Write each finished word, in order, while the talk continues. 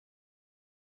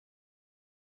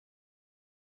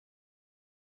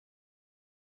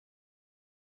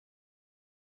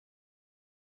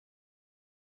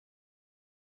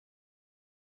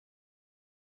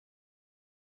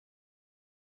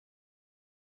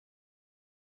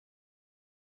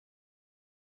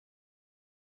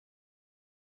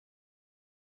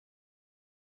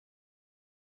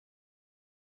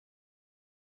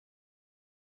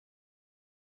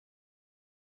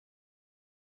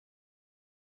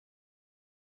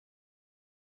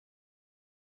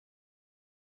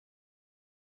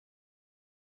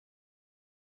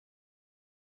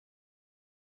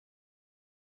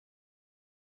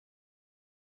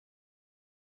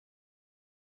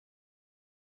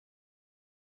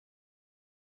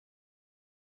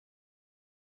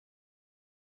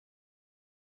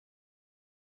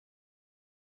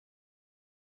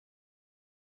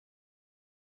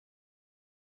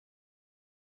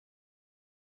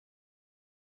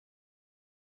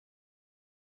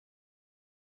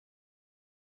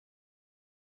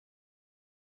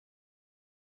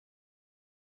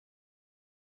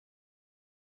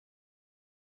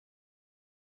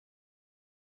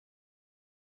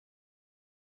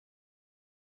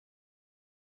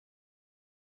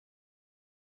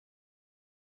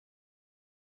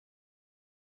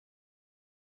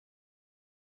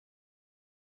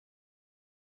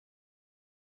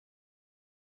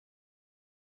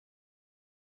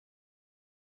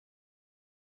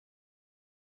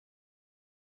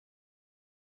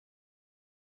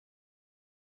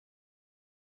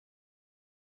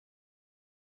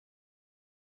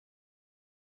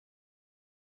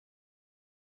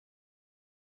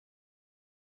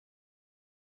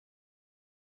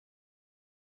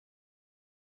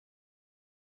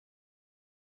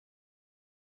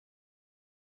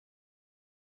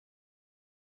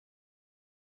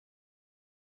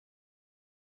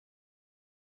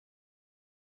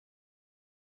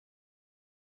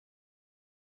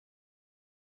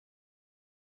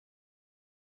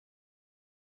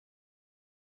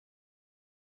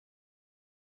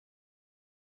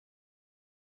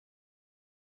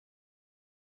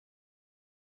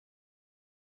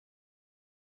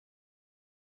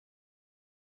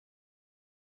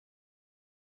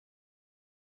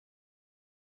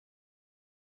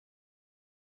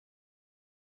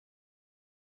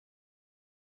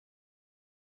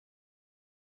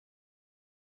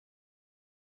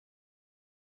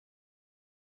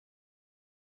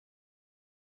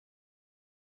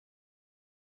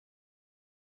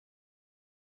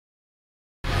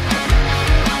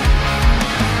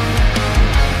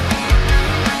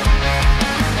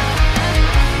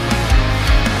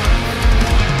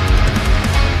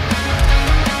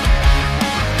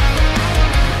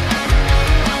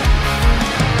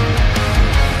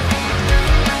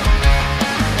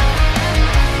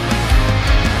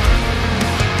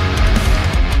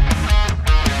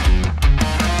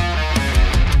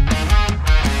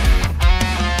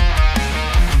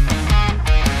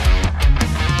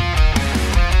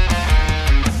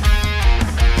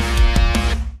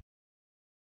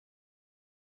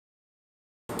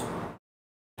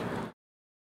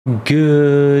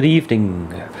Good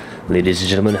evening, ladies and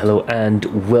gentlemen. Hello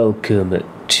and welcome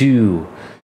to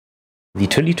the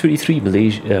 2023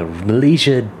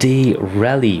 Malaysia Day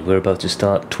Rally. We're about to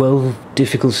start 12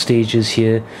 difficult stages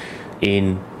here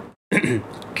in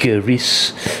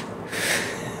Geris.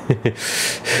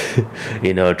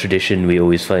 In our tradition, we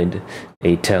always find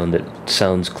a town that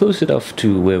sounds close enough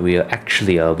to where we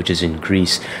actually are, which is in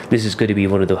Greece. This is going to be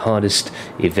one of the hardest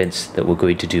events that we're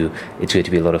going to do. It's going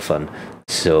to be a lot of fun.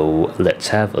 So let's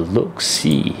have a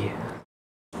look-see.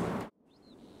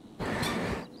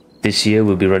 This year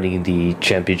we'll be running the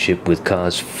championship with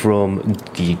cars from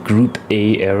the Group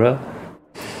A era.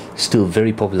 Still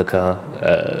very popular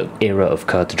era of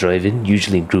car to drive in,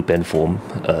 usually in Group N form.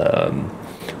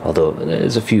 Although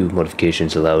there's a few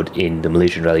modifications allowed in the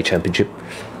Malaysian Rally Championship.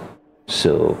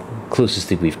 So, closest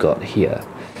thing we've got here.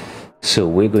 So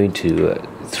we're going to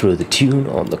throw the tune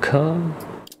on the car.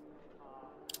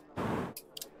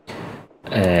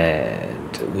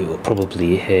 And we will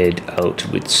probably head out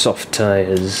with soft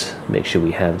tyres. Make sure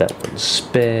we have that one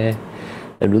spare.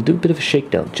 And we'll do a bit of a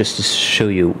shakedown just to show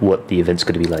you what the event's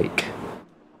going to be like.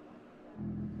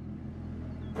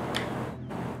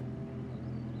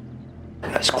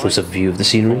 Nice close-up view of the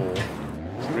scenery.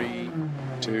 3,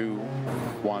 2,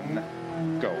 1,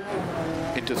 go.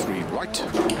 Into 3 right,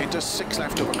 into 6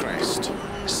 left over crest.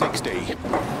 60.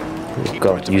 Oh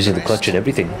God, using the clutch and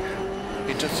everything.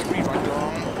 Into 3 right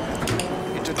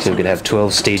long. Into So we're going to have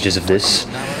 12 stages of this.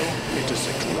 Into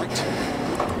 6 right.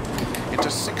 Into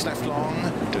 6 left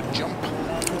long. To jump.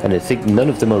 And I think none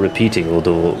of them are repeating,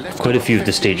 although quite a few of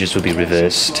the stages will be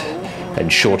reversed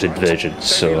and shortened versions,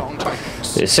 so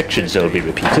the sections will be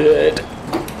repeated.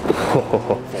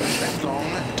 Left long,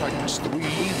 tightens 3,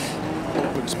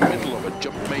 opens middle of a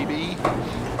jump maybe.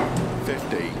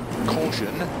 50,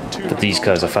 caution, 2. But these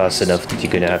cars are fast enough that you're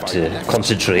going to have to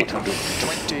concentrate.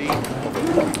 20,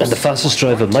 And the fastest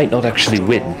driver might not actually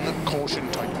win.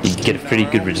 You can get a pretty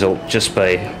good result just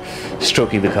by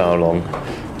stroking the car along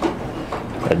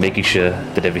and making sure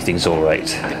that everything's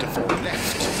alright.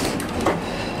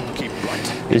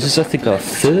 This is, I think, our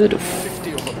third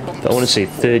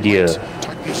year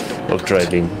of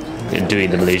driving and doing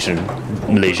the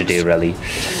Malaysia Day Rally.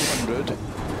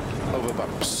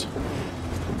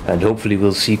 And hopefully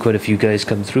we'll see quite a few guys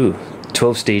come through.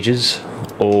 12 stages,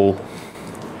 all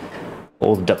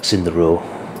ducks in the row.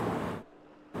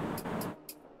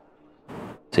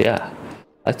 So yeah,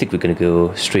 I think we're going to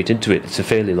go straight into it. It's a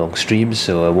fairly long stream,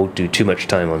 so I won't do too much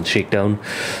time on shakedown,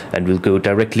 and we'll go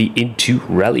directly into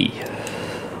rally.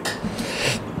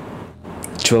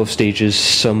 12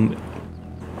 stages.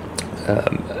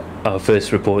 Our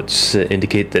first reports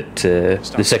indicate that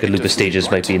the second loop of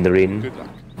stages might be in the rain.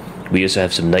 We also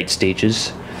have some night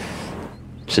stages,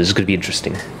 so this is going to be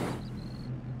interesting.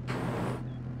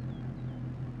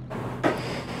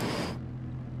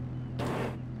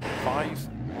 Five,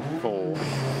 4,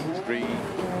 3,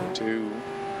 2,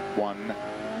 1,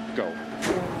 go.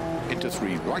 Into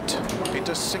 3 right,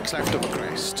 into 6 left of a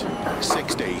crest.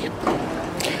 60.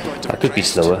 Keep right I could be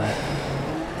slower.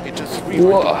 Into 3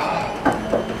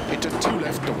 right. Into 2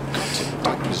 left, don't cut.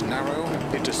 Tightens narrow.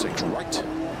 Into 6 right.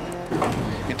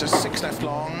 Into 6 left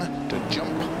long to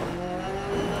jump.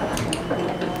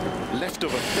 Left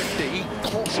over 50.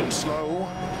 Caution slow.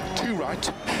 2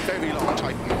 right. Very long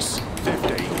tightens.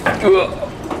 50.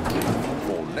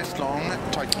 4 left long.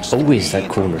 Tightens. Always that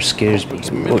corner scares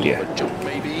me. Oh dear. Jump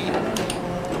maybe.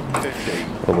 50.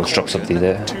 Almost dropped something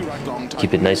there.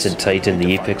 Keep it nice and tight in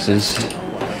the apexes.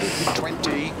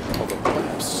 20 over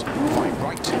bumps. 5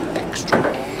 right. Extra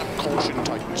long. Caution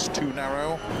tightens. 2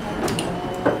 narrow.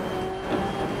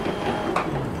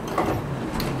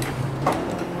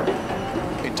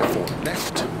 Into 4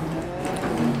 left.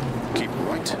 Keep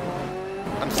right.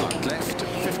 And flat left.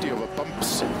 50 over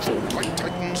bumps. 4 right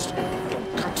tightens.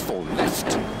 Don't cut. 4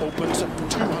 left. Opens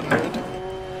 200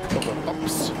 over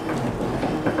bumps. 2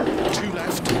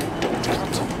 left. Don't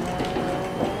cut.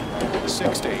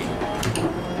 60.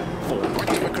 4 right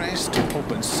over crest.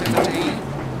 Opens 70.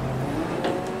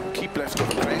 Keep left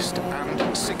over crest.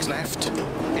 And 6 left.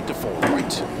 Into 4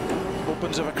 right.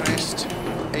 Opens over crest.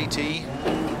 80.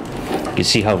 You can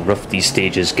see how rough these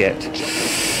stages get.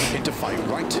 Into 5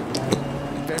 right.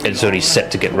 It's already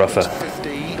set to get rougher.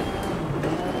 50.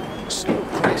 Slow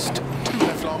crest. 2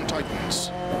 left long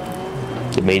tightens.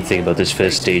 The main thing about this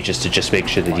first stage is to just make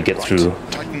sure that you get through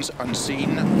Tightens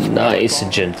unseen. nice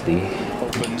and gently.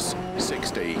 Opens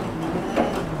 60.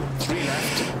 3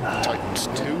 left. Tightens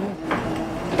 2.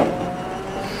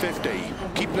 50.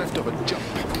 Keep left over jump.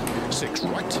 6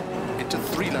 right. Into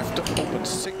 3 3 left, open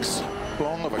 6,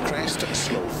 long of a crest,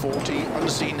 slow 40,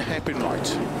 unseen, hairpin right.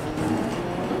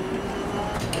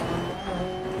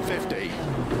 50.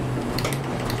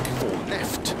 4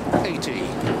 left, 80.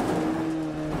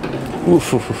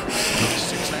 Oof, oof, oof.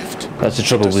 6 left. That's the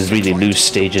trouble with really loose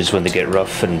stages when they get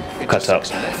rough and cut up.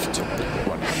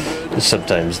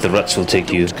 Sometimes the ruts will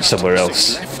take you somewhere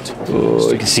else.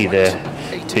 Oh, you can see there,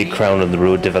 big crown on the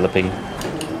road developing.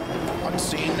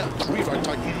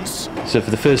 So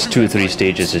for the first 2 or 3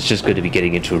 stages, it's just going to be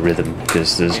getting into a rhythm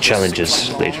because there's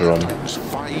challenges later on.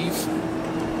 5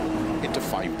 into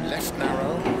 5 left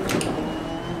narrow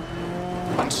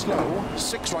and slow.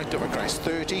 6 right over crest,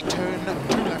 30, turn 2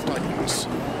 left tightens.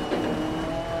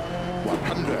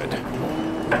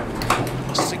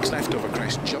 100. 6 left over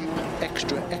crest, jump,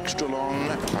 extra long,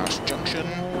 past junction.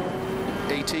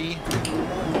 80.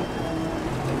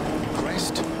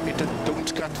 Crest into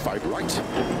don't cut 5 right.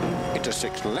 Into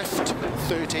 6 left,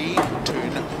 30,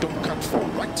 turn, don't cut 4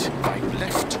 right, 5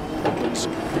 left, opens,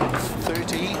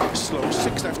 30, slow,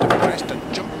 6 left over crest and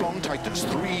jump long, tightens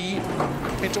 3,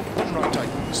 into 1 right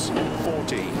tightens,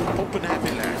 40, open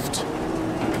heavy left,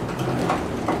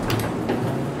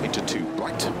 into 2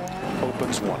 right,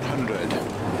 opens 100,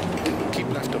 keep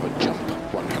left over jump,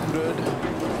 100,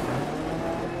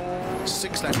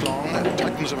 6 left long,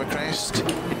 tightens over crest,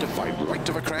 into 5 right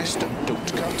over crest,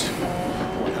 don't cut,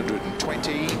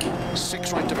 120,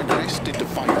 6 right over crest, into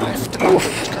 5 left, don't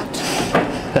cut.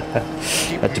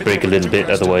 Had to brake a little bit,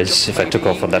 otherwise if I took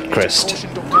off on that crest. 2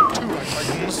 right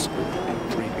tightens,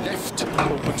 3 left,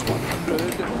 opens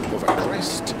 100, over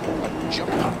crest, a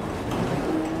jump,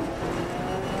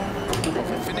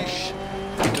 over finish,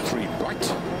 into 3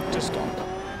 right, to stop.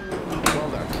 Well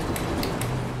done.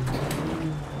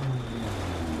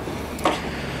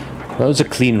 That was a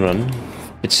clean run.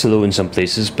 It's slow in some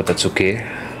places, but that's okay.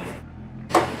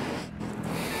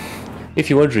 If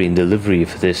you're wondering, the livery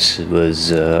for this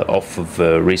was off of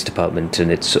Race Department, and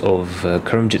it's of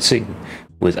Karamjit Singh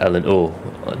with Alan O,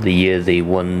 the year they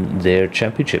won their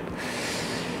championship.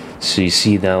 So you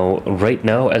see now, right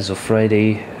now, as of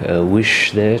Friday,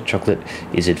 Wish there, Chocolate,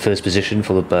 is in first position,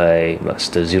 followed by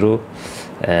Master Zero,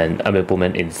 and Amir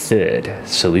Poman in third.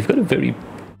 So we've got a very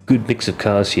good mix of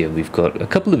cars here. We've got a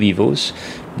couple of Evos,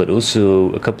 but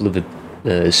also a couple of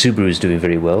Subarus doing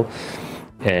very well.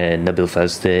 And Nabil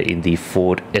Faz there in the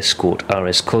Ford Escort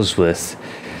RS Cosworth.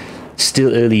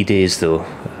 Still early days though.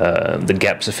 The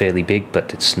gaps are fairly big,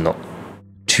 but it's not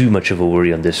too much of a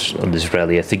worry on this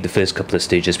rally. I think the first couple of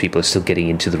stages people are still getting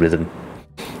into the rhythm.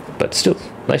 But still,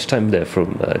 nice time there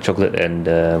from Chocolate and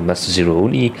Master Zero.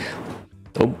 Only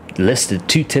less than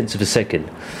 0.2 of a second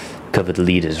cover the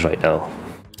leaders right now.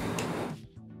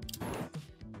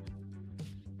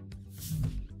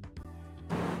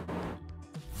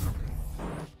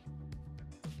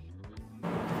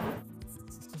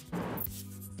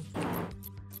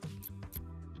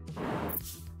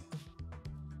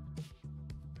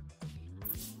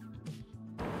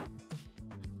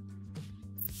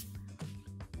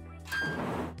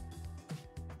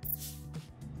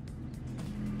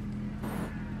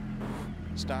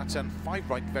 Starts and 5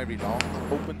 right very long,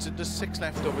 opens into 6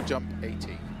 left over jump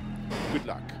 80. Good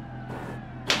luck.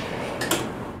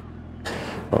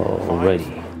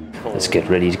 Alrighty, let's get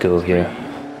ready to go here.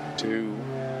 2,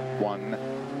 1,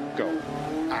 go.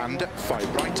 And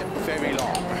 5 right very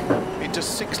long, into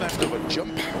 6 left over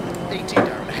jump, 80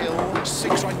 downhill,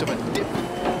 6 right over dip,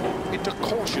 into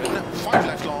caution, 5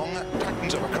 left long,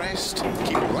 tightens over crest,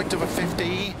 keep right over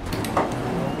 50,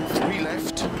 3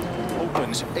 left,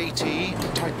 opens 80,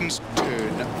 tightens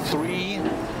turn 3,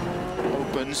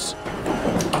 opens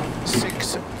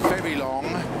 6, very long,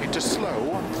 into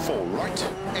slow, 4 right,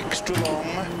 extra long,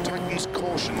 tightens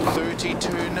caution 30,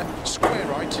 turn, square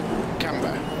right,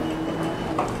 camber,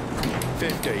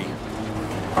 50,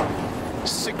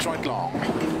 6 right long,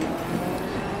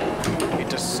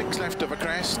 into 6 left over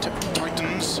crest,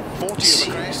 tightens, 40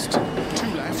 over crest, 2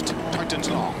 left, tightens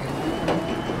long,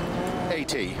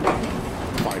 80,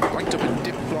 5 right over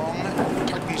dip long,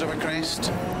 tightens over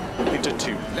crest, into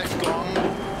 2 left long,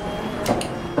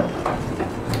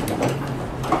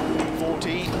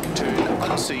 40, turn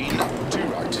unseen, 2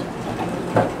 right,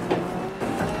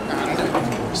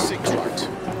 and 6 right,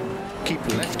 keep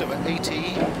left over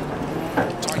 80,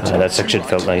 that section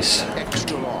felt nice.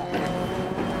 Extra long,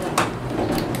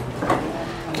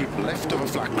 keep left over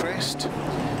flat crest,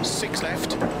 6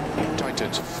 left,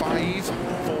 tightens 5,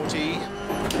 40,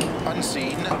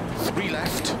 unseen, 3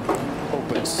 left,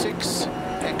 open 6,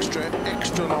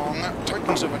 extra long,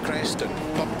 tightens over crest and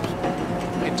bump,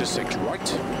 into 6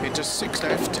 right, into 6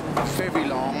 left, very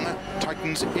long,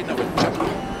 tightens in over jump,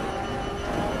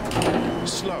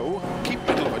 slow, keep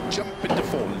middle of a jump into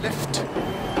 4 left,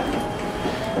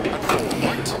 and 4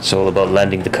 right. It's all about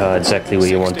landing the car exactly where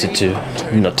you want it to,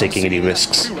 not taking any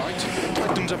risks. 2 right,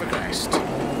 tightens over crest.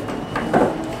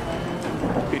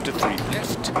 Into 3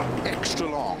 left, extra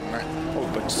long,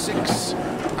 open 6,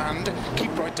 and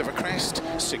keep right over crest,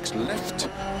 6 left,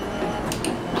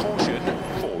 caution,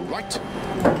 4 right,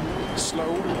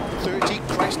 slow, 30,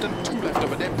 crest and 2 left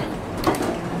of a dip,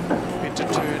 into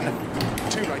turn,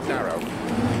 2 right narrow,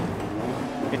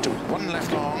 into 1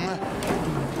 left long,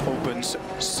 opens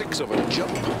 6 of a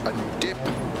jump and dip,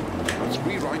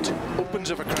 3 right,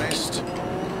 opens of a crest,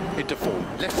 into 4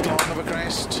 left long of a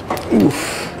crest,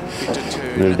 Oof. into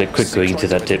turn, A little bit quick going into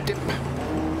that dip.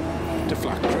 To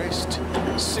flat crest,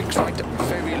 6 right,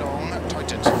 very long,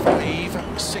 tightens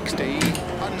 5, 60,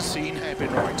 unseen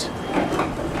hairpin right,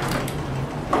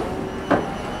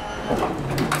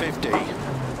 50,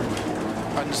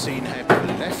 unseen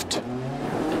hairpin left,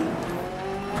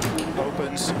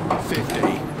 opens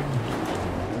 50,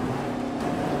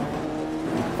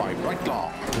 5 right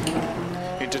long,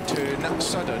 into turn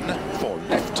sudden, 4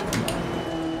 left,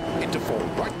 into 4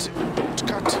 right, don't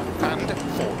cut, and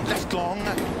 4 left long,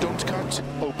 don't cut,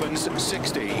 opens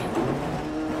 60.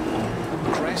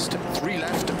 Crest, 3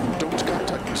 left, don't cut,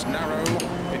 tightens narrow,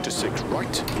 into 6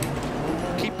 right,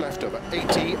 keep left over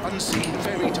 80, unseen,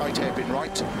 very tight hairpin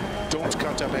right, don't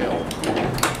cut uphill.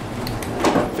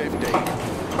 50.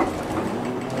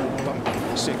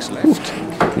 Bump, 6 left.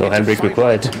 No handbrake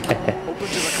required. Open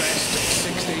to the crest,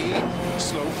 60,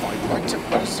 slow 5 right,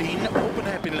 unseen, open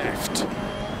hairpin left.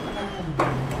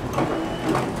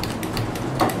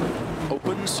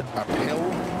 Opens,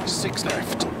 uphill, 6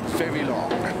 left, very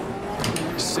long,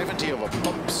 70 over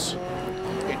bumps,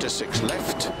 into 6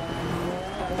 left,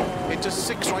 into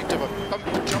 6 right of a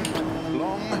bump, jump,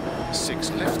 long,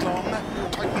 6 left long,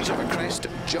 tightens over crest,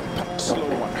 jump, slow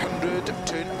 100,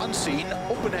 turn unseen,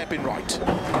 open hairpin right,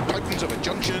 tightens over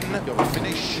junction, over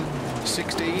finish,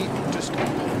 60, to stop.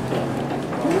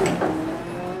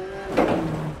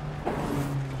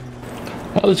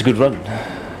 That was a good run.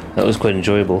 That was quite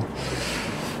enjoyable.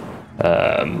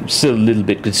 Still a little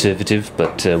bit conservative,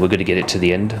 but we're going to get it to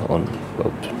the end on.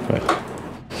 Oh, right.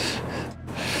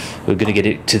 We're going to get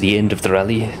it to the end of the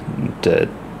rally and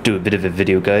do a bit of a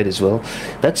video guide as well.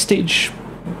 That stage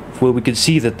where we can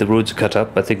see that the roads are cut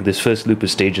up, I think this first loop of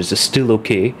stages is still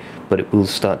okay, but it will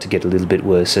start to get a little bit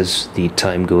worse as the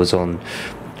time goes on.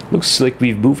 Looks like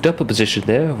we've moved up a position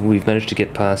there. We've managed to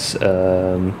get past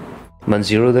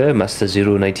Manzero there, Master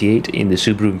 098 in the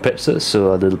Subaru Impreza,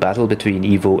 so a little battle between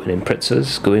Evo and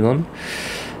Imprezas going on.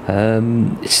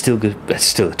 It's still good. It's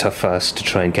still a tough fast to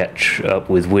try and catch up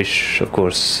with Wish, of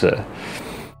course,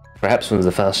 perhaps one of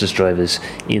the fastest drivers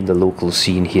in the local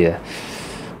scene here.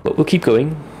 But we'll keep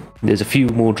going. There's a few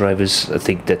more drivers I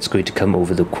think that's going to come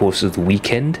over the course of the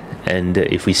weekend, and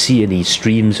if we see any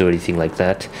streams or anything like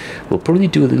that, we'll probably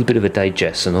do a little bit of a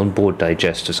digest, an onboard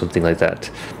digest or something like that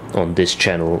on this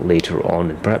channel later on,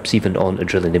 and perhaps even on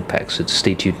Adrenaline Impact, so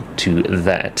stay tuned to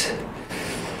that.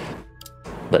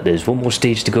 But there's one more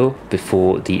stage to go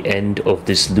before the end of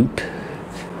this loop.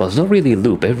 Well, it's not really a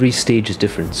loop, every stage is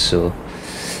different, so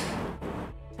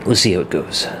we'll see how it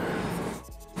goes.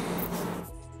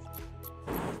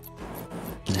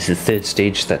 This is the third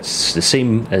stage. That's the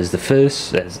same as the first,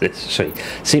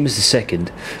 same as the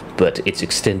second, but it's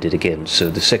extended again. So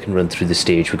the second run through the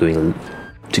stage, we're going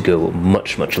to go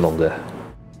much longer.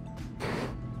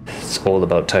 It's all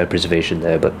about tire preservation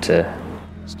there, but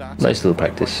nice little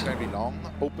practice. Very long,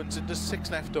 opens into 6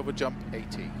 left over jump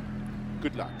 80.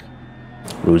 Good luck.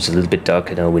 Road's a little bit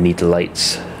darker now. We need the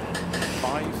lights.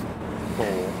 5,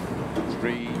 4,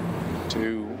 3,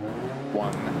 2,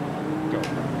 1, go.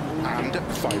 And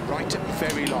 5 right,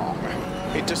 very long.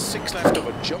 Into 6 left of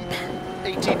a jump,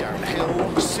 80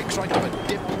 downhill, 6 right of a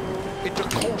dip, into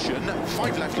caution,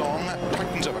 5 left long,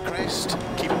 tightens over crest,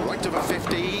 keep right of a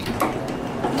 50,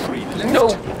 3 left,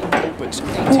 no. Opens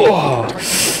 80, whoa.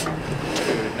 Tightens,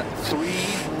 turn 3,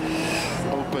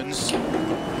 opens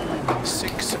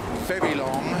 6, very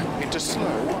long, into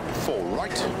slow, 4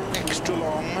 right, extra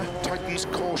long, tightens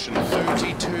caution,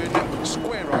 30, turn,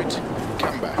 square right,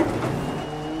 camber.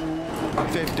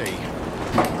 50,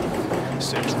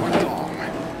 6 right long,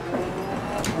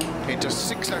 into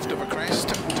 6 left of a crest,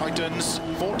 tightens,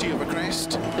 40 of a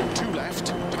crest, 2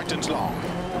 left, tightens long,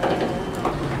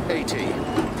 80,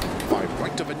 5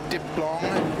 right of a dip long,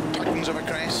 tightens of a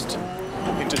crest,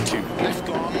 into 2 left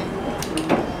long,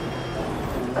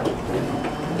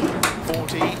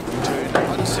 40, turn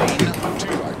unseen, 2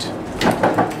 right,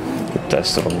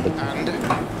 That's the wrong bit.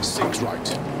 and 6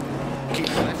 right. Keep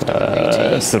left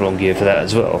That's the wrong gear for that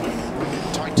as well.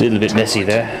 right. A little bit messy right,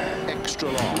 there. extra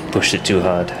long. Pushed it too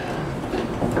hard.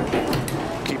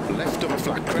 Keep left of a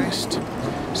flat crest.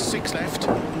 6 left.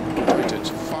 Tightens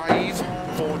 5,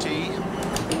 40.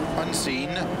 Unseen.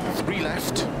 3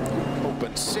 left.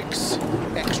 Open 6.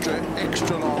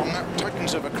 Extra long.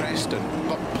 Tightens of a crest and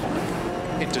bump.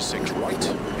 Into 6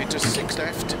 right. Into 6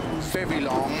 left. Very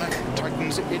long.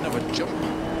 Tightens in of a jump.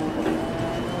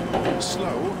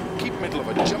 Slow. Keep middle of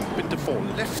a jump into 4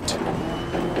 left.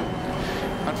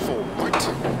 And 4 right.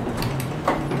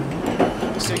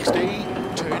 60.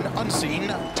 Turn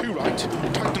unseen, 2 right,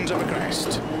 tightens of a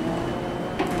crest.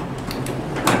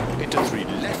 Into 3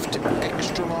 left,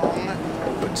 extra long,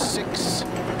 open 6.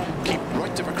 Keep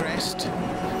right of a crest,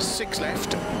 6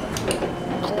 left.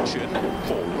 Caution,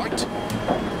 4 right.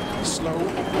 Slow,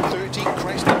 30,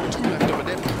 crest, 2 left of a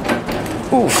dip.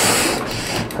 Oof,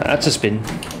 that's a spin.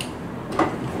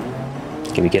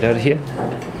 Can we get out of here?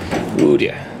 Oh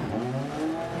dear.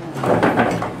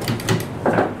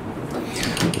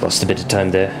 Lost a bit of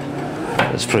time there.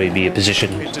 That's probably be a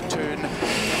position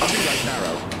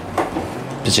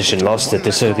lost at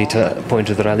this early point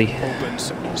of the rally.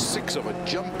 Opens 6 of a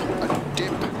jump, a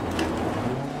dip.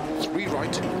 3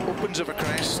 right, opens of a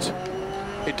crest.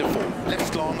 Into 4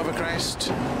 left long of a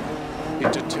crest.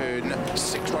 Into turn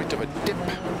 6 right of a dip.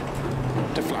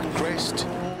 To flat crest.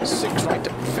 6 right,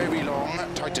 very long,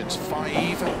 tightens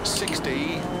 5,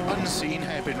 60, unseen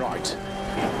hairpin right.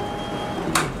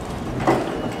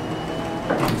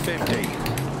 50.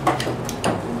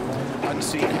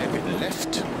 Unseen hairpin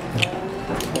left.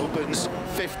 Opens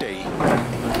 50.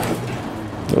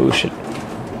 Oh shit.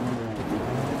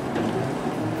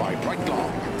 5 right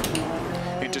long.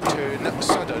 Into turn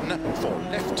sudden 4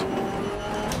 left.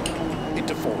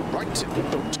 Into 4 right,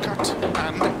 don't cut.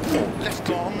 And 4 left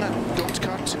long, don't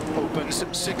cut. Opens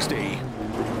 60.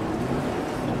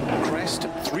 Crest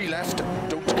 3 left,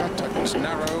 don't cut. Tightens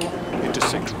narrow. Into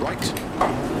 6 right.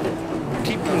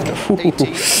 Keep left of 80,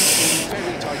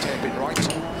 very tight hairpin right,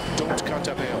 don't cut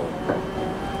uphill.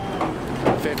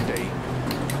 50.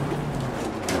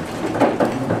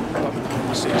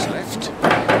 Bump, 6 left,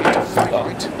 into 5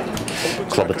 right.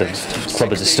 Club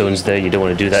at the stones there. You don't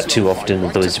want to do that too often,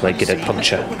 otherwise you might get a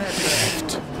puncture.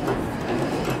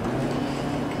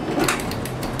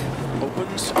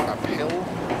 Opens uphill,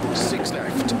 6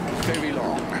 left, very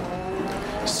long.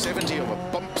 70 over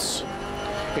bumps,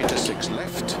 into 6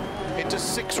 left. Into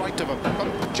 6 right of a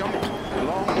bump, jump,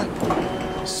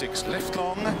 long, 6 left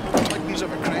long, tightens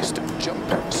of a crest,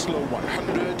 jump, slow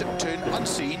 100, turn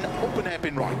unseen, open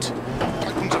hairpin right,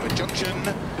 tightens of a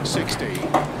junction, 60,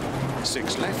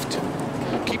 6 left,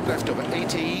 keep left over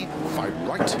 80, 5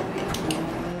 right.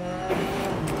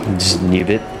 Just a new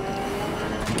bit.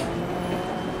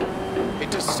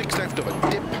 Into 6 left of a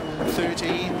dip,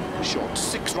 30, short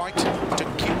 6 right, to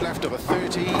keep left of a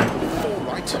 30, 4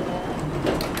 right.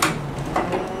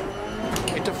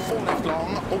 Into 4 left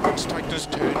long, opens tightness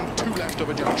turn, 2 left of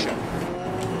a junction.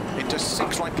 Into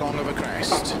 6 right long of a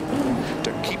crest.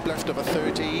 To keep left of a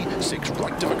 30, 6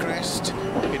 right of a crest.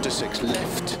 Into 6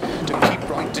 left. To keep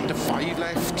right into 5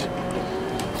 left.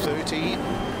 30,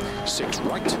 6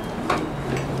 right.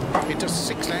 Into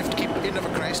 6 left, keep in of a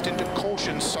crest. Into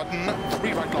caution sudden,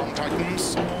 3 right long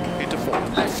tightens. Into 4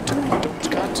 left,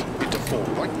 don't cut. Into 4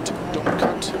 right, don't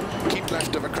cut. Keep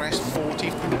left of a crest,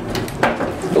 40.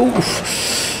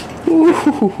 Oof.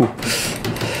 Ooh.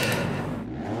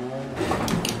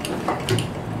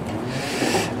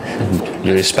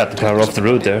 You spat the car off the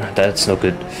road there. That's not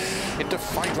good. Into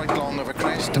 5 right long of a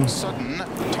crest, sudden.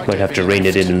 Might have to rein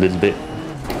it in a little bit.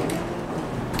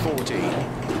 40.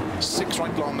 6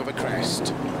 right long of a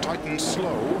crest. Tighten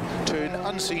slow. Turn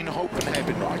unseen, open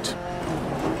hairpin right.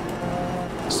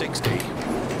 60.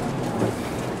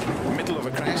 Middle of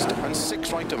a crest and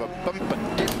 6 right of a bump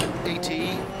and dip.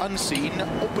 80. Unseen,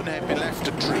 open hairpin left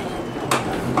to tree.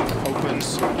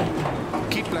 Opens.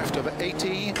 Keep left of a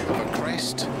 80 of a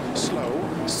crest. Slow.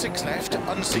 6 left,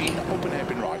 unseen, open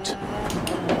hairpin right.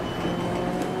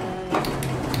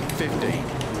 50.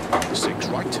 6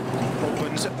 right,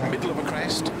 opens, middle of a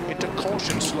crest, into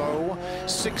caution slow,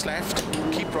 6 left,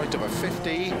 keep right of a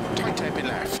 50, tight hairpin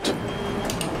left.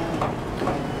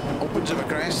 Opens of a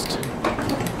crest,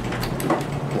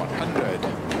 100.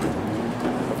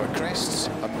 Of a crests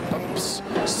and bumps,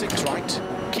 6 right,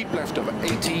 keep left of a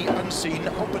 80, unseen,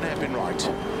 open hairpin right.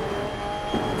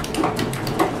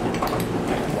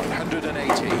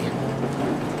 180.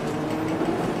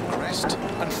 Crest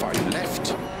and 5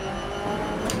 left.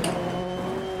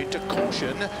 Into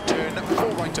caution, turn 4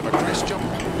 right of a crest jump,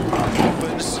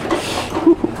 opens,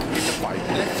 into 5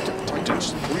 left,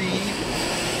 tightens 3,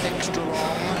 extra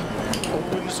long,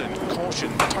 opens and caution.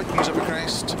 caution, tightens of a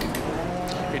crest.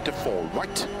 Into 4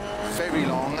 right, very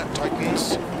long,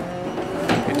 tightens.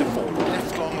 Into 4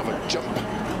 left long of a jump,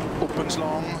 opens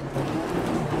long.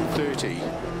 30,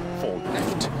 4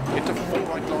 left, into 4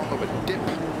 right long of a dip.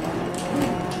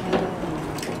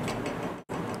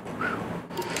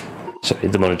 Sorry,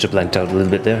 the monitor blanked out a little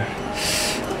bit there.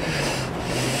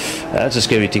 That's a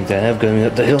scary thing to have going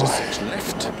up the hill. 6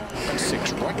 left and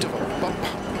 6 right of a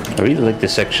bump. I really like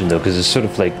this section though, because it's sort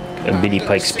of like a mini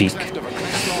Pikes Peak. Left of a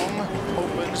crest long,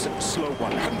 opens, slow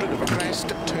 100 of a crest,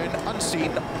 turn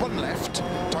unseen, 1 left,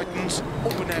 tightens,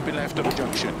 open happy left of a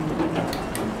junction.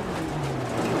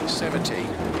 70.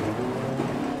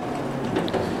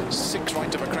 6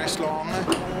 right of a crest long,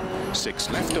 6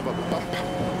 left of a bump,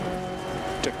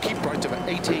 to keep right of a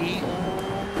 80,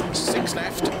 6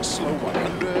 left, slow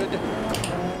 100,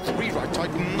 3 right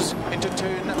tightens, into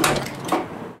turn,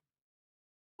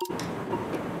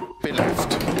 be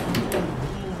left,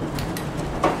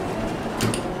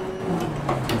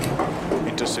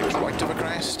 into 6 right of a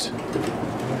crest,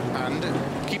 and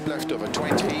keep left of a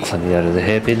 20, Funny out of the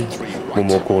hairpin. 3 right, 1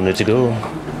 more corner to go.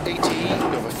 80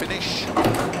 of a finish,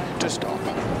 to stop.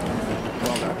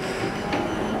 Well done.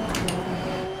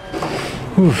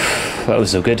 Whew, that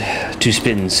was so good. 2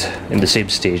 spins in the same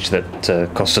stage that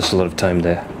cost us a lot of time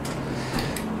there.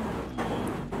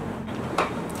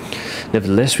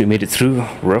 Nevertheless, we made it through,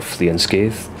 roughly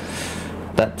unscathed.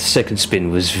 That second spin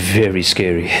was very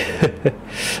scary.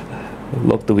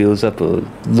 Locked the wheels up,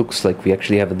 looks like we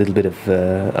actually have a little bit of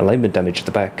alignment damage at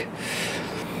the back.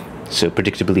 So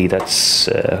predictably that's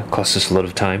cost us a lot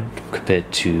of time compared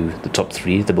to the top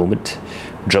 3 at the moment.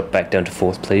 Dropped back down to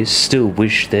 4th place. Still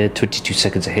wish they're 22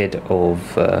 seconds ahead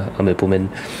of Amir Pullman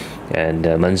and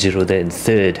Manziro there in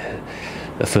 3rd.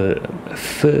 A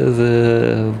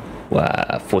further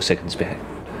 4 seconds behind.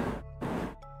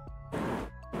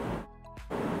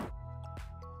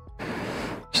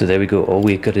 So there we go. All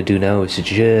we've got to do now is to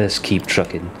just keep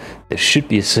trucking. There should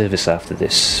be a service after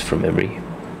this from memory.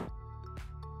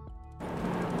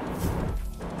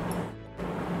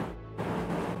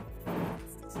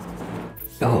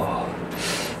 Oh,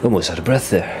 almost out of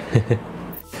breath there.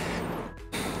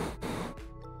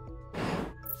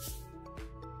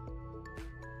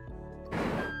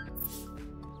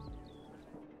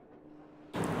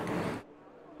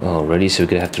 Alrighty, so we're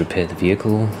going to have to repair the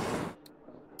vehicle.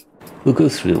 We'll go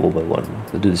through it one by one.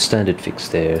 We'll do the standard fix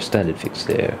there,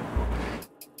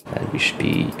 and we should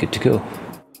be good to go.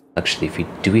 Actually,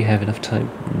 do we have enough time?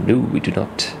 No, we do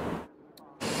not.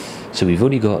 So we've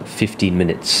only got 15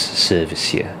 minutes service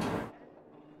here.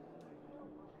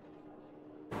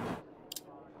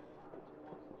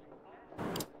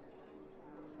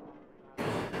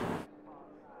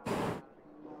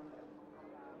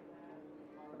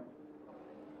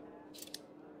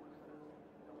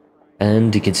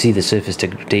 And you can see the surface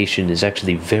degradation is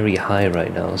actually very high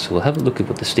right now, so we'll have a look at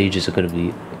what the stages are going to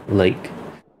be like.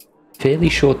 Fairly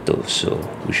short though, so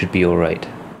we should be alright.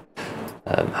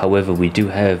 However, we do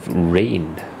have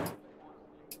rain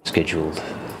scheduled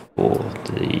for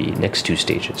the next 2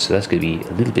 stages, so that's going to be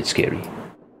a little bit scary.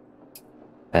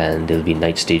 And there'll be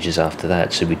night stages after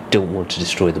that, so we don't want to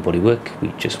destroy the bodywork,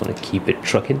 we just want to keep it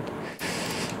trucking.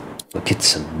 We'll get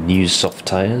some new soft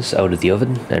tyres out of the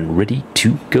oven and ready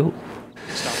to go.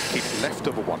 Start to keep left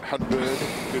over 100.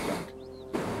 Good luck.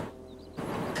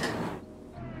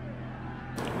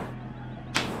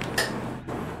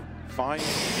 Five,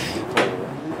 4,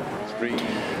 3,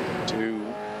 2,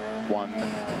 1,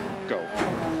 go.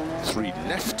 3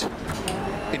 left,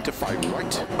 into 5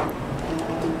 right.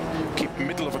 Keep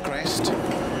middle of a crest.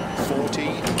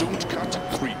 40, don't cut.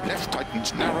 3 left,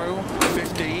 tightens narrow.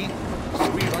 50, 3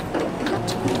 right, don't cut,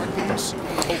 tightens,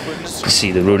 opens. You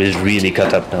see, the road is really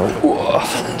cut up now. Whoa.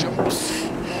 Jumps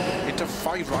into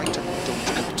 5 right, don't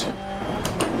cut.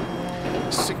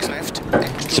 6 left,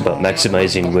 extra. It's about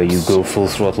maximizing where you go full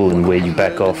throttle and where you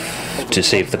back off to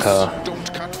save the car.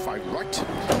 Don't cut, 5 right,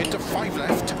 into 5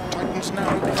 left, tightens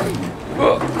narrow,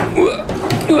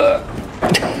 2.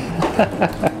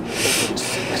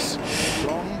 6,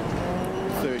 long,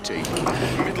 30.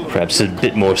 Perhaps a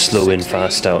bit more slow in,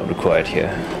 fast out required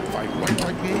here. 5 right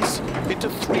tightens, into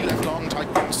 3 left long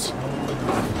tightens.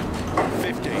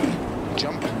 50,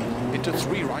 jump, into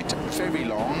 3 right, very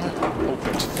long,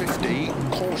 opens 50,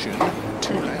 caution,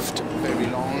 2 left, very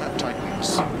long,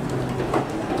 tightens.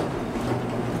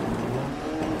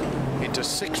 Into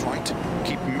 6 right,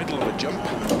 keep middle of a jump.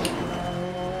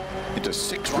 Into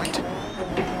 6 right,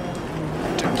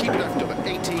 to keep left of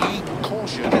 80,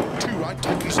 caution, 2 right,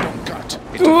 tightens, don't cut.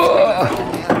 Into 3 left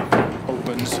long,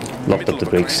 opens, Locked up the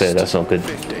brakes there, that's not good.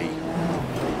 50.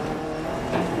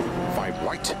 5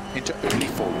 right into early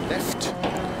 4 left,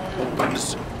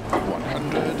 opens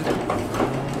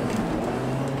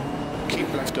 100,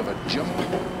 keep left of a jump,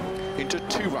 into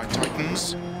 2 right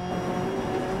tightens,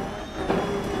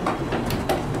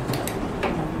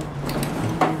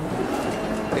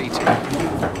 80,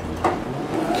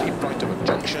 keep right of a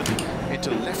junction,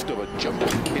 into left of a jump,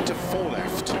 into 4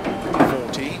 left,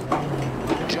 40,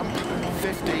 jump,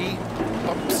 50,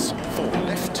 bumps, 4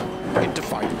 left, into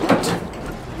 5 right,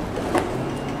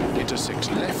 into 6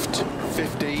 left,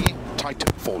 50, tight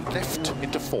 4 left,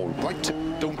 into 4 right,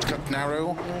 don't cut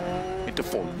narrow, into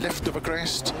 4 left of a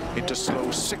crest, into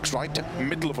slow 6 right,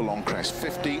 middle of a long crest,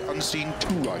 50, unseen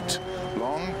 2 right,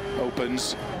 long,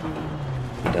 opens,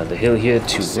 down the hill here,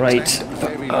 2 right. left,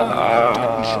 very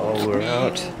long, We're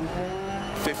out.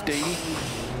 50,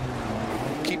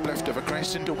 keep left of a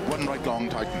crest into 1 right long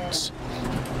tightens,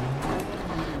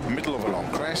 middle of a long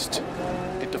crest,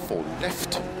 into 4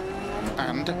 left,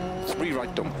 and 3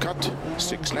 right don't cut,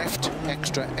 6 left,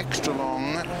 extra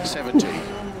long, 70,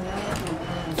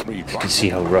 3 right, You can see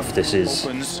how rough this is.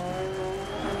 opens,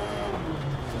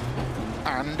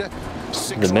 and 6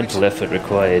 The right, mental effort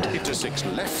required. into 6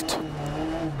 left,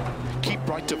 keep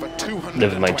right of a 200,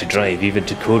 Never mind to drive, even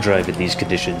to co-drive in these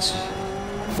conditions.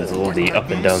 With all the up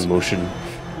and down motion.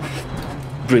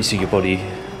 Bracing your body.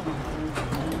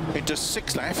 into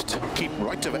 6 left, keep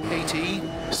right of a 80,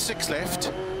 6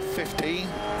 left, 50,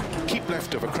 keep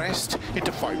left of a crest,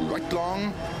 into 5 right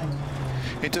long,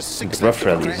 into 6 The rough left of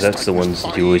a rallies, crest, that's the tightens ones that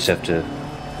 5, you always have to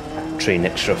train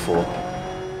extra for.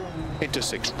 into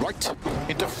 6 right,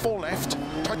 into 4 left,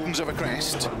 tightens of a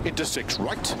crest, into 6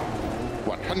 right,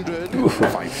 100,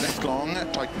 5 left long,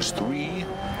 tightens 3,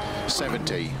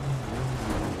 70,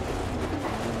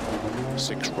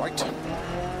 6 right,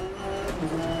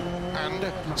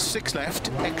 and 6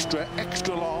 left,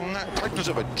 extra long, tightens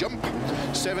of a jump,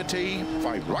 70,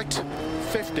 5 right,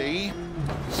 50,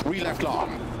 3 left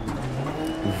long,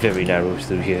 Very narrow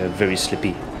through here, very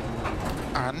slippy.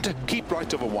 and keep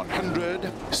right of a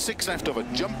 100, 6 left of a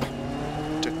jump,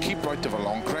 to keep right of a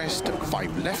long crest,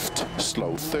 5 left,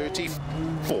 slow 30,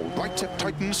 4 right,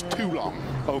 tightens 2 long,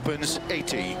 opens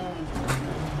 80.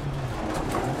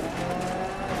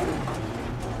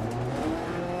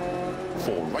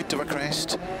 Right of a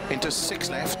crest, into 6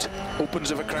 left,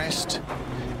 opens of a crest,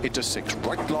 into 6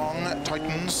 right long,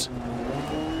 tightens,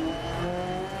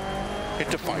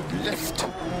 into 5 left,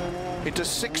 into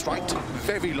 6 right,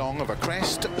 very long of a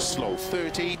crest, slow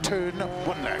 30, turn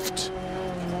 1 left,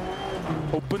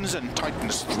 opens and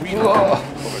tightens 3 long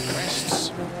over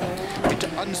crests, into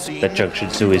unseen. That junction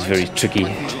too is very tricky,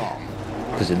 tightens long,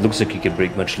 because it looks like you can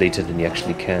brake much later than you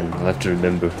actually can. I'll have to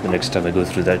remember the next time I go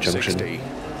through that junction. 60.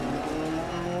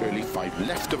 Early 5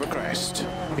 left of a crest,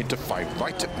 into 5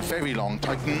 right, very long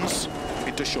tightens,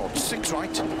 into short 6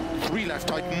 right, 3 left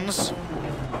tightens,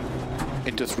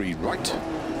 into 3 right,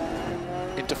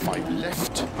 into 5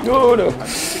 left, Oh no! and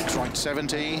 6 right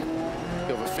 70,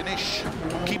 over finish,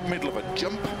 keep middle of a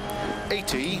jump,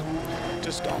 80,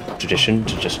 to stop. Tradition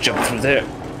to just jump through there.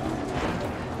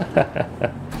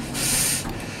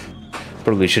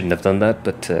 Probably shouldn't have done that,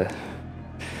 but there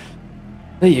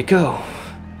you go.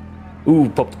 Ooh,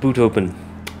 pop the boot open.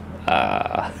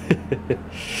 Ah.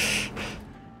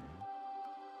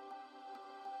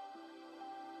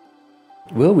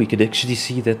 Well, we could actually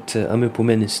see that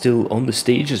Amepomen is still on the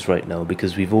stages right now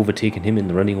because we've overtaken him in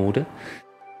the running order.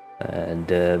 And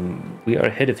we are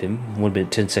ahead of him, 1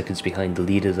 minute 10 seconds behind the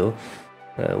leader though.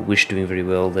 Wish doing very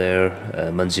well there,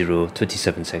 Manziro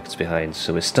 27 seconds behind,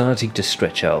 so we're starting to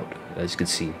stretch out, as you can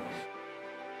see.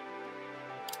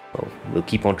 Well, we'll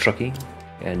keep on trucking,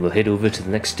 and we'll head over to the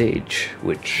next stage,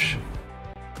 which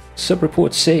some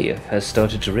reports say has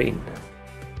started to rain.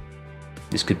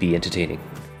 This could be entertaining.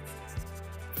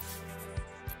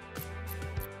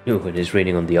 Oh, it is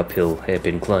raining on the uphill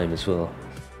hairpin climb as well.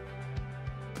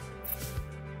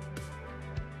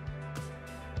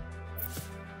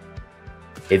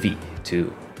 Heavy,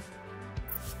 too.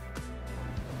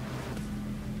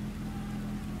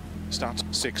 Start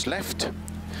 6 left,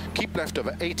 keep left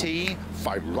over 80,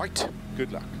 5 right,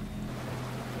 good luck.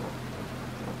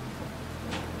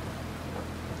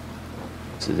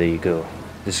 So there you go.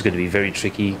 This is going to be very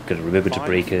tricky. Got to remember to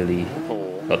brake early,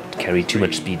 not carry too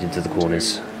much speed into the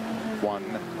corners.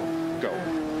 1,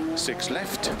 go. 6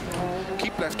 left,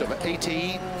 keep left over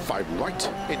 80, 5 right,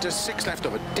 into 6 left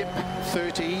over dip,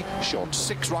 30, short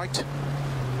 6 right,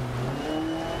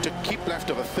 to keep left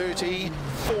over 30,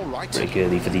 4 right. Brake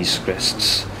early for these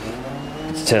crests.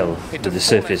 You can tell with the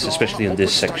surface, especially on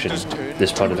this section,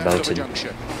 this part of the mountain,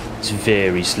 it's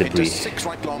very slippery,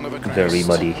 very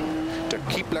muddy.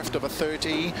 into keep left of a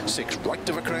 30, 6 right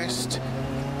of a crest,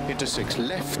 into 6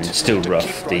 left. It's still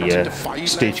rough. The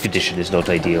stage left, condition is not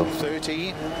ideal.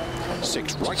 30,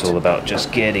 6 right. It's all about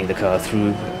just getting the car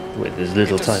through with as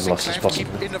little Into time 6 lost as left,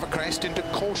 possible. keep in of a crest, into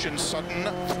caution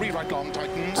sudden, 3 right long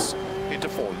tightens, into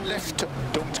 4 left,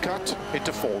 don't cut,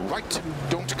 into 4 right,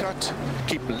 don't cut,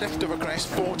 keep left of a crest,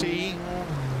 40,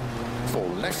 4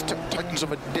 left, tightens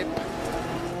of a dip,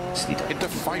 into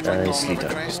 5 right long of a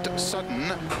crest, sudden,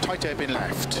 tight hairpin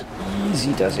left.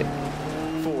 Easy does it.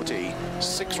 40,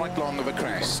 6 right long of a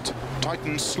crest,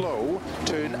 tighten slow,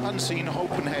 turn unseen,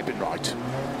 open hairpin right.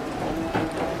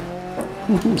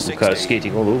 The car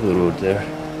skating all over the road there.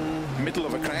 Middle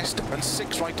of a crest and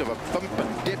 6 right of a bump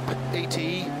and dip,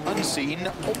 80, unseen,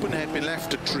 open hairpin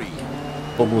left to tree.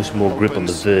 Almost more grip on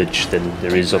the verge than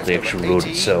there is on the actual road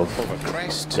itself.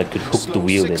 That could hook the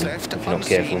wheel in if you're not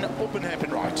careful. Open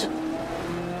hairpin right.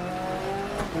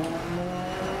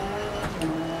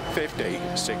 50,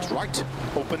 6 right,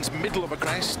 opens middle of a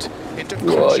crest, into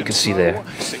oh, you can see there.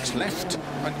 6 left,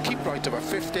 and keep right of a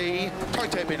 50,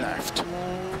 tight hairpin left.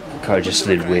 The car just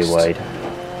slid way wide.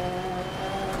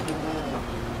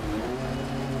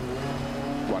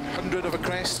 100 of a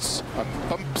crests, and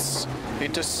bumps,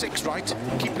 into 6 right,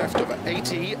 keep left over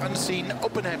 80, unseen,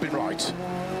 open hairpin right.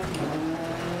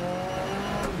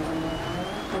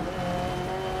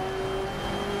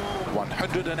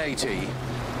 180.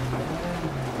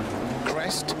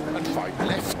 Crest and 5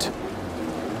 left.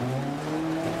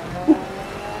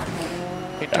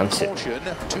 Into caution,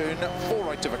 turn 4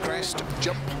 right of a crest,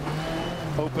 jump,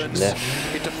 opens,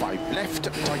 left. into 5 left,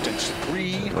 tightens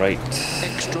 3, right,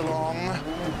 extra long,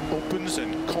 opens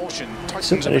and caution, tightens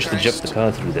still managed of a to jump crest, the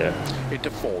car through there. into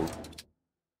 4.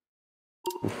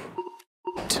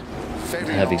 I'm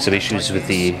having some issues with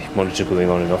the monitor going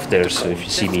on and off there, so if you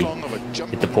see me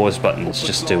hit the pause button, it's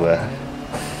just to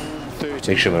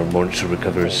make sure my monitor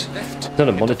recovers. It's not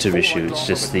a monitor issue, it's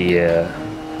just the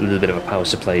little bit of a power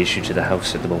supply issue to the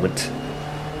house at the moment.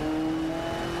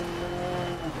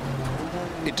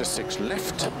 Into 6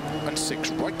 left and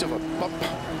 6 right of a bump.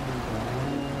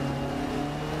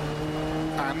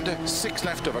 And 6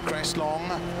 left of a crest long,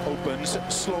 opens,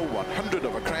 slow 100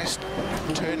 of a crest,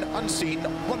 turn unseen,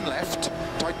 1 left,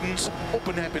 tightens,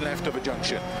 open hairpin left of a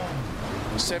junction.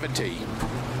 70.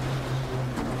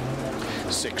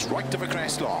 6 right of a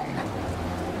crest long.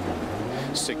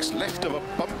 6 left of a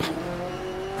bump.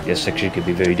 This section could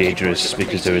be very dangerous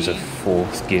because there is a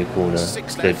 4th gear corner,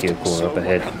 3rd gear corner up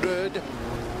ahead. 100.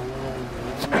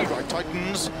 3 right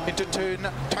tightens, into turn,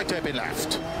 tight hairpin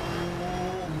left.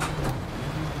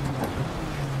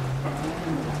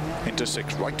 Into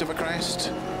 6 right of a crest,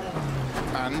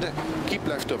 and keep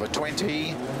left of a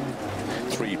 20,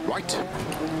 3 right,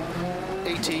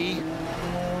 80,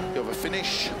 of a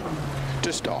finish,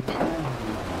 to stop.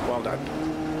 Well done.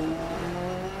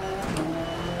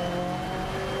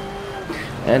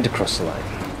 And across the line.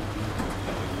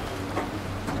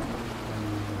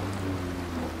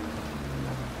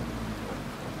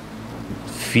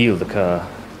 Feel the car.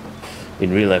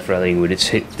 In real life rallying, when it's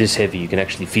hit this heavy, you can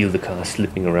actually feel the car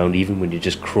slipping around even when you're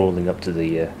just crawling up to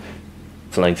the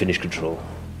flying finish control.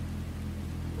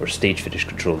 Or stage finish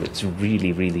control. It's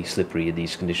really, really slippery in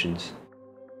these conditions.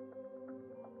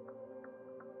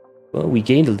 Well, we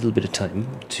gained a little bit of time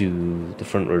to the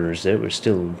front runners there. We're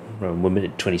still around 1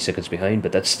 minute 20 seconds behind,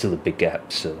 but that's still a big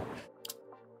gap, so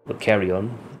we'll carry on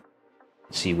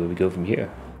and see where we go from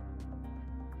here.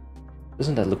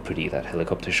 Doesn't that look pretty, that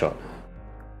helicopter shot?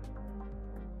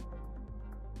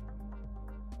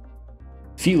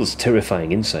 Feels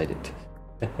terrifying inside it.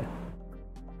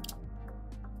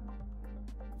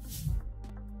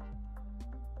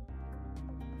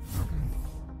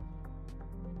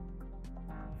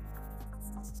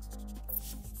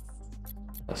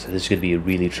 So this is going to be a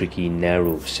really tricky,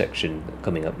 narrow section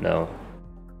coming up now.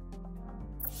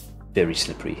 Very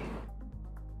slippery.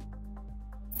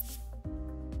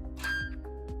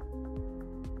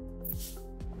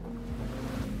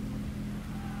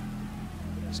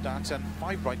 Starts and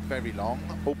 5 right very long,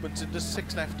 opens into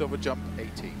 6 left over jump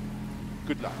 80.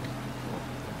 Good luck.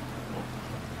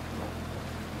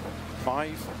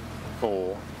 5,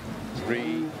 4,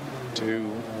 3, 2,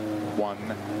 1,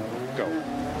 go.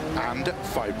 And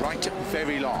 5 right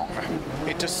very long,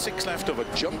 into 6 left of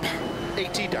a jump,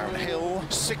 80 downhill,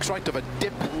 6 right of a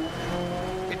dip,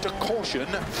 into caution,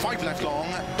 5 left long,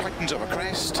 tightens of a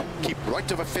crest, keep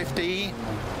right of a 50,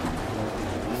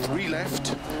 3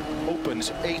 left,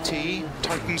 opens 80,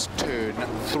 tightens turn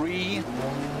 3,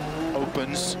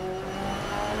 opens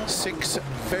 6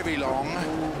 very long,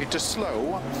 into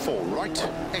slow, 4 right,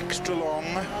 extra long,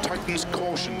 tightens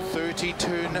caution, 30,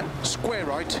 turn, square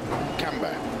right,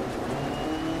 camber.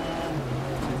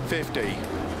 50,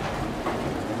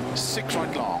 6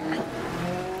 right long,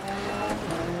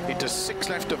 into 6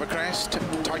 left over crest,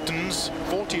 tightens,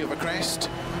 40 over crest,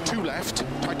 2 left,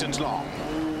 tightens long,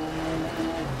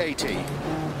 80,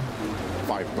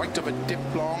 5 right over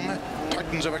dip long,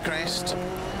 tightens over crest,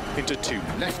 into 2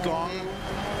 left long,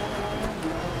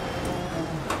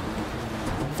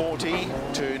 40,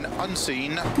 turn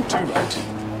unseen, 2 right.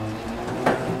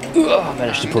 Oh,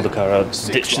 managed to pull the car out,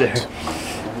 ditch right. there.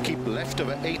 Keep left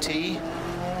over 80,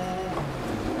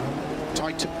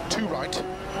 tight 2 right,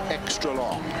 extra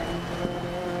long.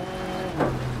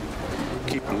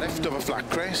 Keep left over flat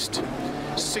crest,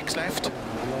 6 left.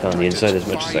 Down the inside as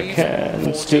much as I can,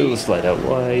 40, still slide out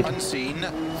wide. Unseen,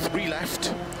 3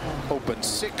 left, open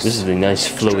 6. This is a nice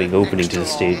flowing opening to the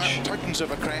stage. Tightens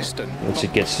over crest and Once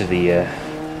it gets to the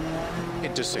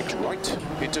into 6 right,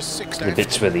 into 6 left.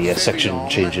 bits where the section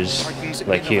changes,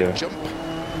 like here. Jump.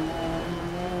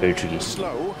 Very tricky.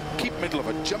 Slow, keep middle of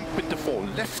a jump into 4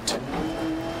 left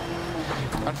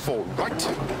and 4 right.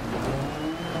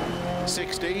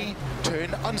 60,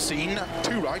 turn unseen,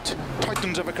 2 right,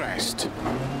 tightens over crest.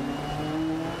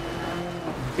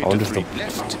 Into 3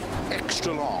 left,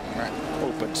 extra long,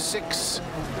 open 6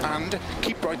 and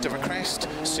keep right over crest,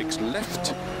 6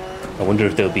 left. I wonder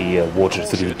if there'll be water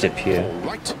through the dip here. 4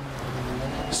 right,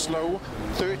 slow,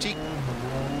 30,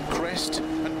 crest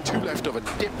and 2 left over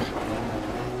dip.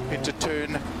 Into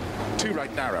turn 2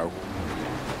 right narrow.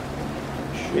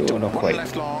 Into not 1 quite.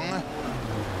 left long.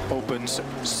 Opens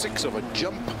 6 over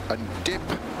jump and dip.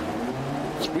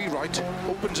 3 right,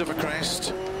 opens over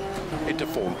crest. Into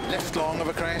 4 left long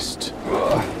over crest.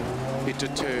 Into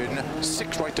turn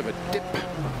 6 right over dip.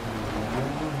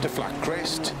 To flat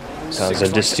crest. Sounds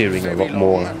like just steering a lot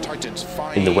more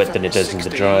in the wet than it does in the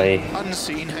dry.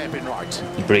 Unseen hairpin right.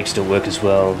 The brakes don't work as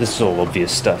well. This is all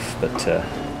obvious stuff, but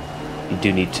you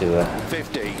do need to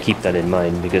 50. keep that in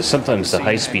mind, because sometimes the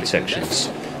high-speed sections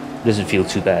doesn't feel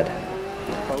too bad.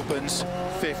 Opens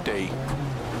 50.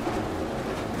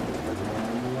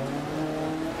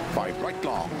 5 right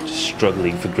long.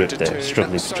 Struggling for grip there,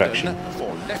 struggling for traction.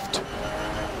 4 left.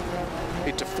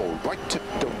 Into 4 right,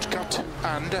 don't cut,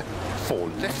 and 4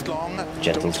 left long,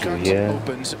 Gentle don't through cut, here.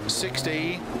 opens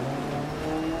 60.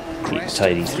 Keep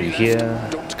tidy through here.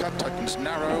 Don't cut, tightens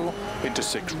narrow, into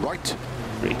 6 right.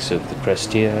 Brakes over the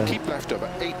crest here. Keep left over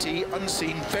 80,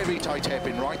 unseen, very tight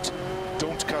hairpin right.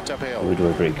 Don't cut uphill. Where do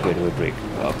I brake? Where do I brake?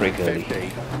 I'll brake early.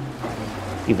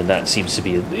 50. Even that seems to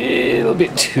be a little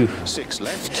bit too... 6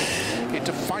 left,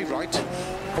 into 5 right,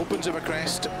 opens over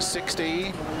crest,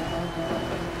 60.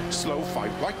 Slow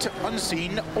 5 right,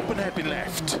 unseen, open hairpin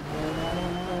left.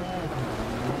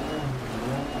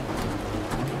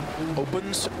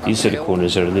 Opens. These sort of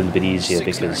corners are a little bit easier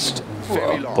 6 because left,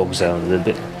 very long. bogs down a little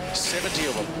bit. 70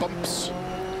 over bumps.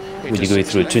 When you're going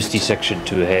through a twisty section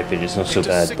to a hairpin, it's not so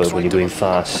bad, but when you're going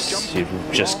fast, you're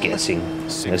just guessing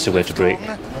as to where to brake.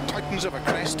 Tightens over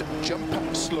crest,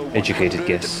 jump, slow. Educated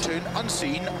guess. Turn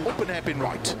unseen, open hairpin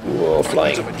right. Whoa,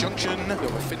 flying. Over junction,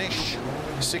 over finish.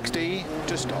 60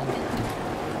 to stop.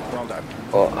 Well done.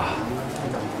 Oh.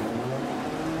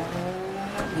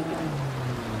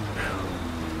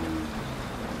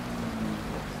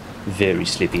 Very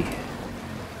slippy.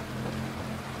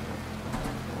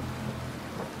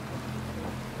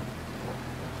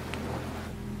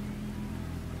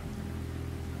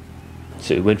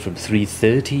 So it went from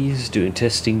 330s doing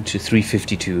testing to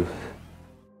 352.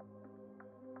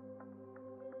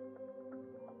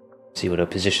 See what our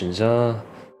positions are.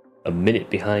 A minute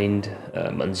behind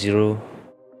Manziro,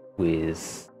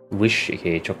 with Wish,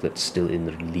 aka Chocolate, still in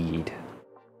the lead.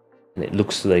 And it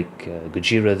looks like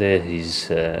Gojira there,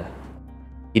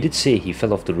 he did say he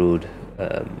fell off the road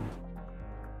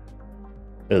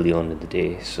early on in the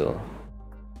day, so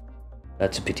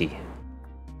that's a pity.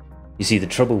 You see, the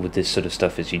trouble with this sort of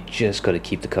stuff is you just got to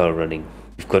keep the car running.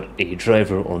 You've got a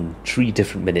driver on 3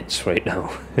 different minutes right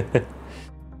now.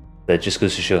 That just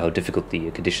goes to show how difficult the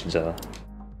conditions are.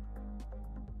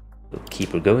 So keep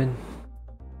her going.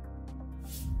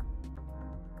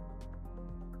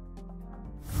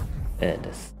 And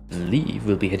I believe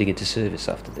we'll be heading into service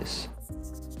after this.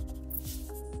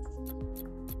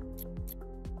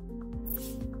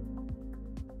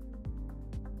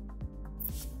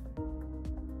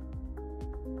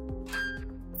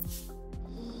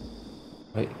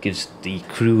 Right, gives the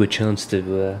crew a chance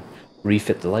to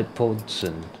refit the light pods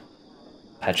and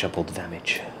patch up all the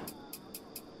damage.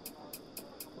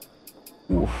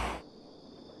 Oof.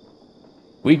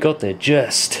 We got there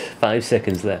just. 5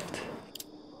 seconds left.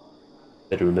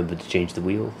 Better remember to change the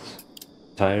wheels.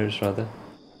 Tires, rather.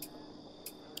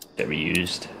 Very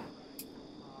used.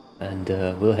 And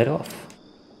we'll head off.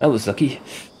 I was lucky.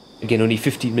 Again, only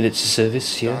 15 minutes of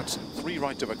service here. Starts 3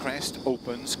 right over crest,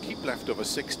 opens, keep left over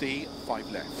 60,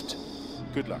 5 left.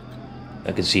 Good luck.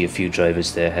 I can see a few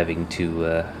drivers there having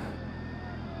to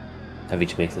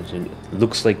make those.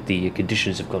 Looks like the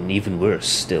conditions have gotten even worse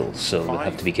still, so we'll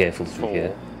have to be careful through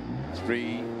here.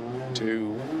 3,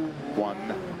 2, 1,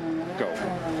 go.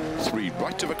 3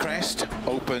 right over crest,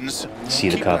 opens. See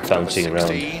the car bouncing around,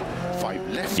 5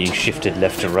 left, being shifted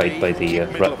left to right by the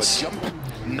ruts. Jump,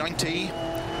 90,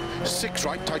 6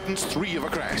 right tightens, 3 over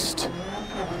crest.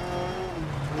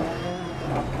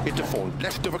 Into 4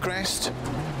 left of a crest,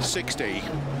 60.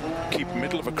 Keep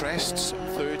middle of a crest,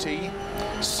 30.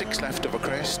 6 left of a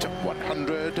crest,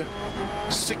 100.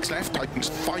 6 left, tightens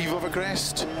 5 of a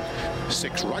crest.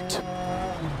 6 right,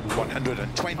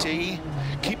 120.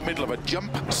 Keep middle of a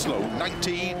jump, slow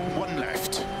 90. 1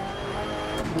 left.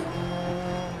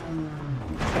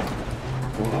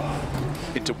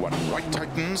 Into 1 right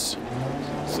tightens,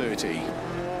 30.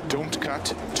 Don't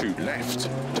cut, 2 left,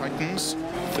 tightens,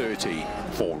 30,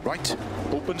 4 right,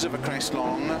 opens of a crest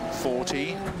long,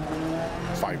 40,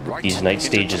 5 right. These night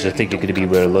stages, I think, are going to be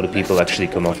where a lot of people actually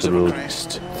come off the road.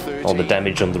 All the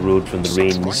damage on the road from the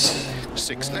rains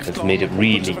has made it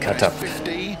really cut up.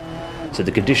 So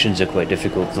the conditions are quite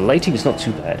difficult. The lighting is not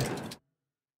too bad.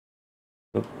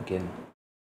 Oh, again.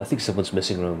 I think someone's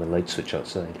messing around with the light switch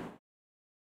outside.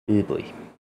 Oh boy.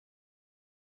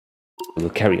 We'll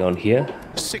carry on here.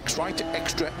 6 right,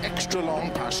 extra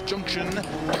long past junction,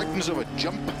 tightens of a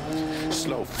jump,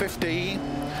 slow 50,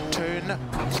 turn,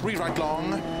 3 right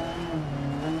long.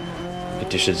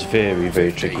 Conditions very,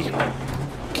 very tricky.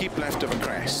 Keep left of a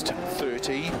crest,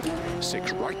 30,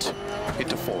 6 right,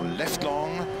 into 4 left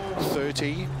long,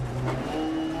 30,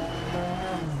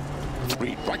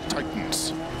 3 right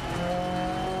tightens,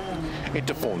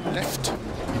 into 4 left,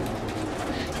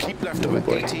 keep left of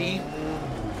a 80,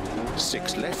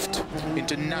 6 left,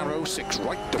 into narrow, 6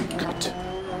 right, don't cut.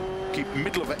 Keep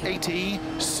middle of a 80,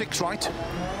 6 right,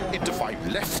 into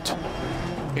 5 left,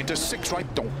 into 6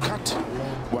 right, don't cut.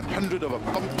 100 over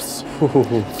bumps, 3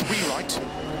 right,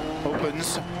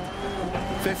 opens,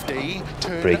 50,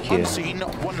 turn, break here. Unseen,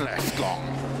 1 left long.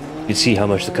 You can see how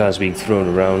much the car's being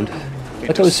thrown around.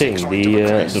 Like I was saying,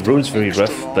 the road's very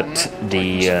rough, but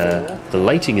the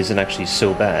lighting isn't actually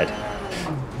so bad.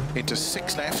 Into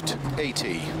 6 left,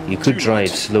 80. You could drive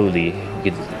slowly.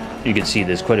 You can see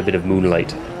there's quite a bit of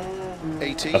moonlight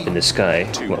 80, up in the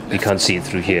sky. Well, you can't see it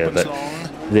through here, but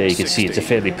there you can see it's a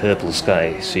fairly purple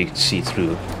sky, so you can see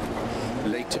through.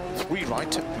 Late 3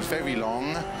 right, very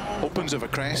long, opens of a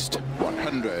crest,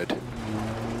 100.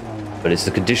 But it's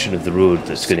the condition of the road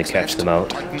that's going to catch them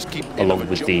out, along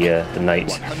with the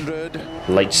night.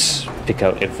 Lights pick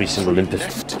out every single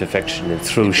imperfection and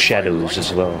throw shadows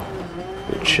as well,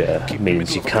 which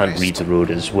means you can't read the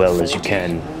road as well as you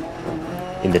can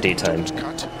in the daytime.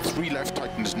 Cut, 3 left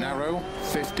tightens narrow,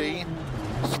 50.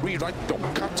 3 right,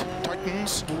 don't cut,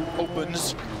 tightens,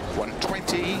 opens,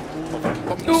 120.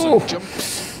 Bumps and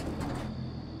jumps.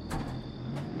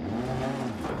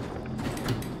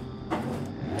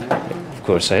 Of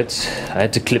course, I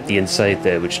had to clip the inside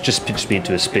there, which just pitched me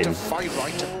into a spin,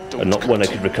 and not one I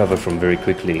could recover from very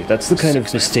quickly. That's the kind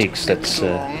of mistakes that's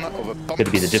going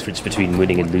to be the difference between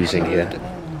winning and losing here.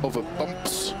 Over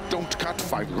bumps, don't cut,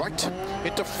 5 right,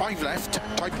 into 5 left,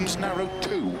 tightens narrow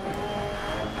 2.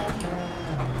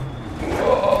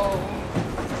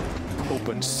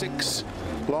 Open 6,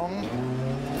 long,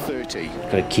 30.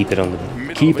 Gotta keep it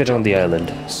on the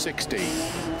island. 60.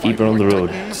 Keep it on the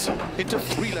road. Tightens, into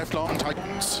 3 left long,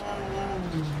 tightens.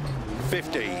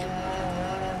 50.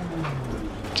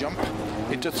 Jump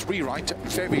into 3 right,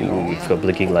 very long. We've got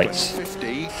blinking lights.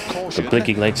 50. Caution. The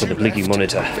blinking lights on the blinking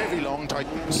monitor. Very long,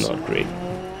 tightens. Not great.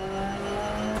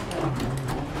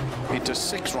 Into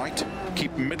 6 right,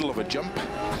 keep middle of a jump.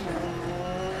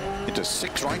 Into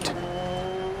 6 right,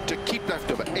 to keep left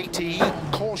of 80.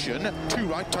 Caution, 2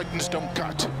 right, tightens, don't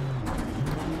cut.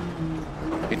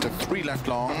 Into 3 left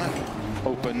long,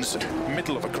 opens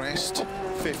middle of a crest,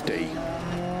 50.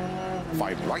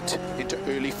 5 right, into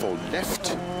early 4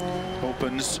 left,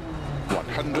 opens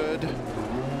 100.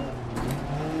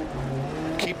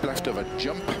 Keep left of a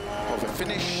jump, of a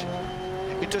finish,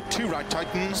 into 2 right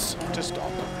tightens to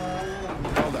stop.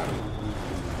 Well done.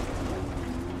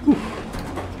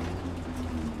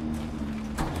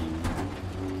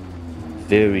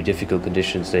 Very difficult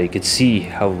conditions there. You can see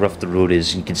how rough the road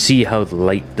is. You can see how the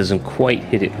light doesn't quite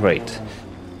hit it right.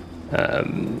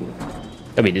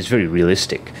 I mean, it's very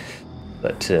realistic,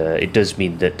 but it does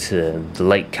mean that the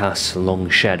light casts long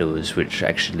shadows, which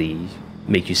actually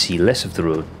make you see less of the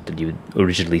road than you would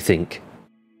originally think.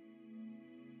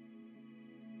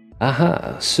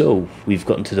 Aha, so we've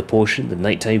gotten to the portion, the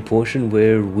nighttime portion,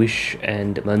 where Wish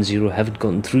and Manzero haven't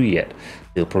gotten through yet.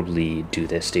 They'll probably do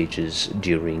their stages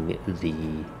during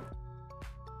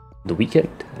the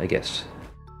weekend, I guess.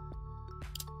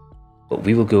 But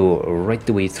we will go right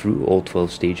the way through all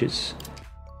 12 stages,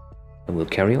 and we'll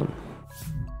carry on.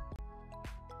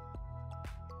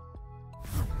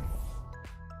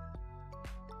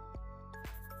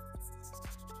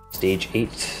 Stage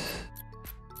 8.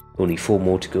 Only 4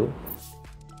 more to go.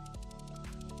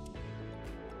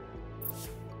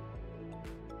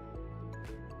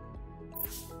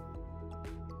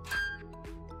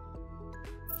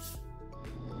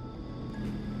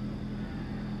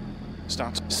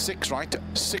 Starts 6 right,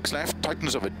 6 left,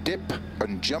 tightens of a dip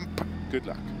and jump. Good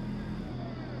luck.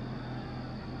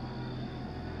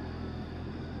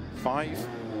 5,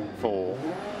 4,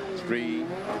 3,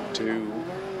 2,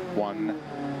 1,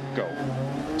 go.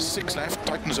 6 left,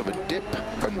 tightens of a dip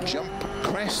and jump,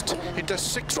 crest, into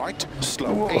 6 right,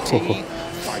 slow 80,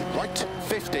 5 right,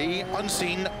 50,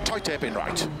 unseen, tight hairpin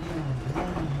right.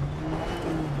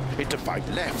 Into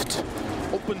 5 left,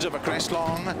 opens of a crest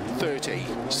long, 30,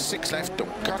 6 left,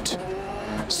 don't cut,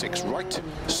 6 right,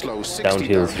 slow 60,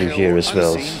 downhill through here as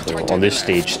well. So on this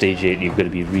stage, stage 8, you've got to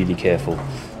be really careful,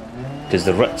 because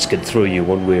the ruts can throw you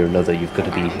one way or another. You've got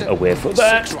to be aware for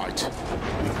that. 6 right.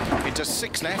 Into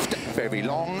 6 left, very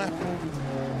long.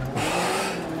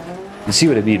 You see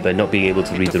what I mean by not being able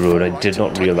to read the road? I did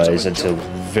not realise until the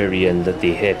very end that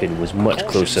the hairpin was much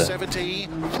closer. 70,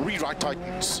 3 right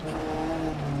tightens.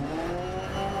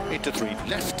 Into 3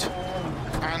 left,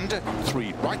 and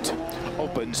 3 right,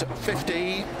 opens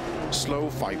 50, slow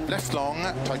 5 left long,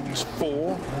 tightens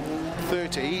 4,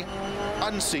 30,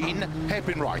 unseen,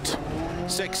 hairpin right,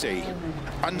 60,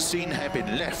 unseen,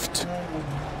 hairpin left.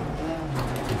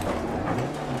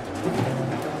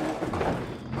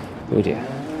 Oh dear.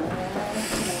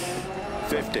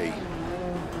 50.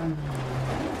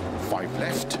 5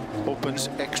 left, opens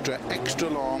extra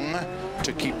long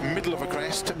to keep middle of a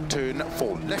crest, turn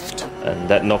 4 left. And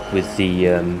that knock with the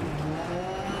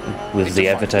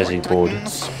advertising board,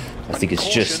 I think it's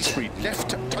just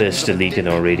burst a leak in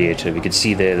our radiator. We can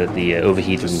see there that the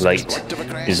overheating light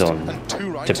is on,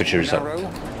 temperature is up.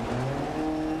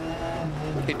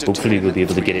 Hopefully we'll be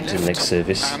able to get it to the next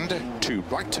service. And 2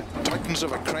 right, tightens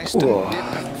of a crest and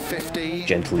dip, 50.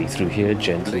 Gently through here,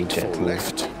 gently.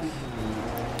 Left.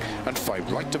 And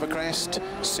 5 right of a crest,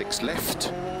 6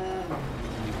 left.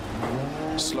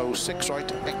 Slow 6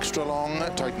 right, extra long,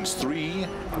 tightens 3.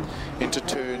 Into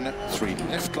turn 3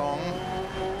 left long.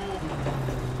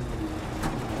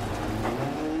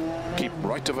 Keep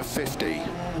right of a 50.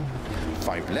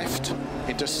 5 left,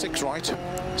 into 6 right,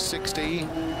 60.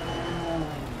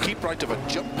 Keep right of a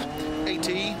jump,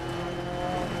 80.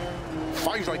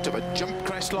 5 right of a jump,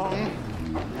 crest long.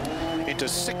 Into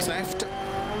 6 left.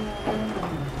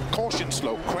 Caution,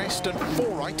 slow crest, and 4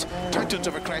 right. Tightens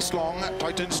of a crest long,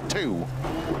 tightens 2.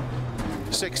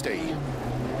 60.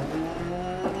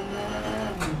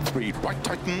 3 right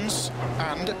tightens,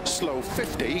 and slow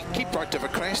 50. Keep right of a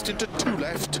crest, into 2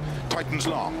 left. Tightens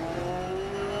long.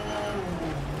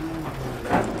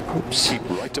 Oops. Keep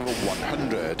right of a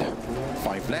 100.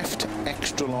 5 left,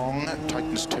 extra long,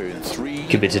 tightens turn 3.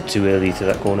 Committed too early to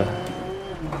that corner.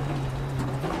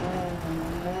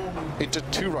 Into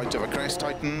 2 right of a crest,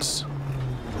 tightens.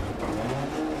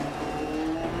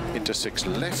 Into 6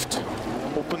 left,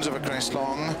 opens of a crest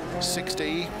long,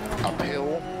 60,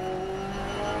 uphill.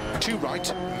 2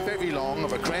 right, very long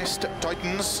of a crest,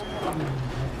 tightens.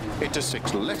 Into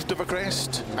 6 left of a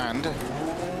crest, and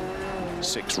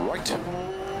 6 right.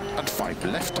 And 5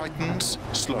 left tightens,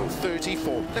 slow 30,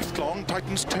 4 left long,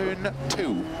 tightens turn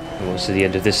 2. Almost to the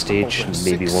end of this stage,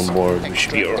 maybe one more, we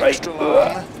should be alright.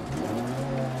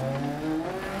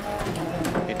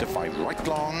 Into 5 right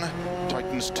long,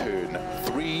 tightens turn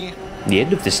 3. The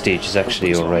end of this stage is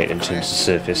actually alright in terms of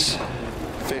surface.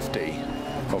 50,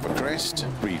 over crest,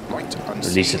 breathe right,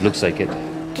 unseen. At least it looks like it.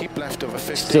 Keep left over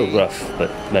 50. Still rough, but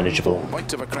manageable.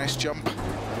 Right of a crest jump.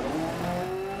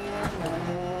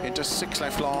 Into 6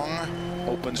 left long,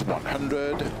 opens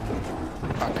 100,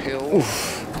 uphill.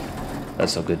 Oof,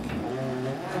 that's not good.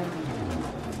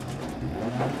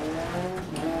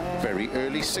 Very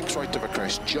early, 6 right of a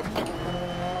crest jump,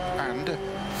 and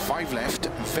 5 left,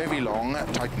 very long,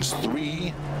 tightens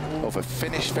 3, over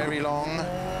finish very long,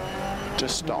 to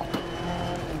stop.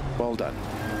 Well done.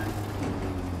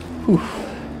 Whew.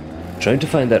 Trying to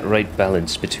find that right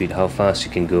balance between how fast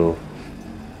you can go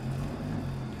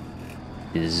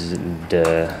and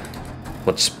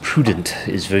what's prudent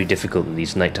is very difficult in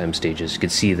these nighttime stages. You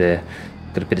can see there,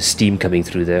 got a bit of steam coming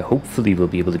through there. Hopefully we'll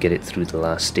be able to get it through the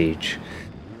last stage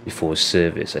before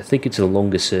service. I think it's a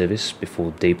longer service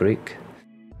before daybreak.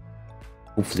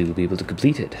 Hopefully we'll be able to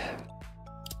complete it.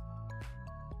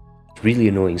 It's really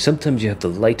annoying. Sometimes you have the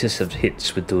lightest of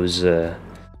hits with those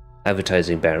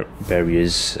advertising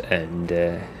barriers and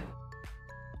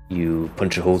you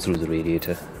punch a hole through the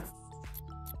radiator.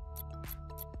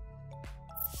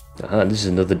 This is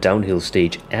another downhill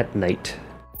stage at night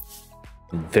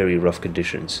in very rough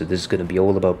conditions, so this is going to be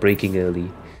all about braking early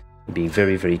and being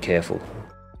very, very careful.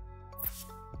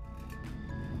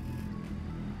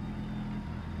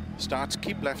 Starts,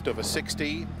 keep left over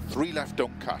 60, 3 left,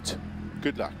 don't cut.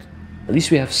 Good luck. At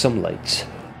least we have some lights.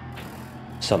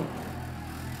 Some.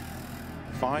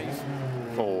 5,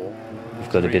 4. We've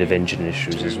got a bit of engine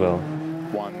issues as well.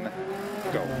 1,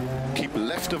 go. Keep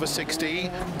left over 60,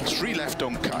 3 left,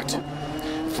 don't cut.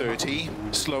 30,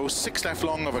 slow, 6 left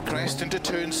long over crest into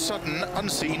turn, sudden,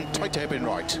 unseen, tight hairpin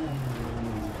right.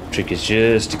 Trick is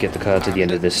just to get the car to the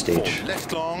end of this stage. 4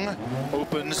 left long,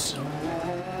 opens.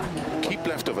 Keep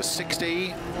left over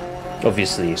 60.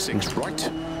 Obviously, 6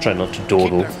 right. try not to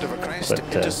dawdle, Crest,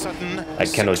 but I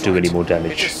cannot do any more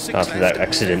damage after that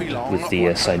accident with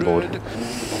the signboard.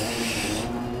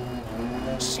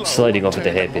 Sliding off at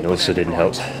the hairpin also didn't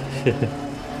help.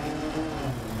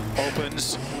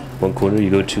 Opens. One corner you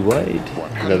go too wide,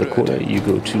 another corner you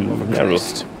go too narrow.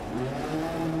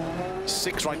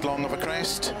 6 right long of a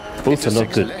crest. Both are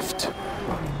not good. Left.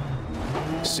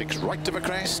 6 right of a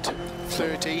crest.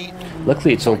 30.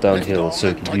 Luckily it's all downhill, so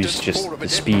you can use just the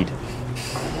speed.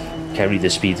 Carry the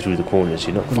speed through the corners,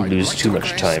 you're not going to lose too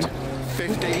much time.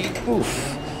 50.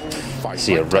 Oof.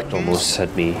 See, a rut almost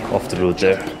had me off the road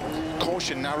there.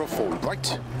 Caution, narrow fall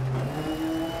right.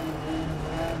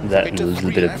 That and a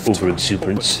little bit of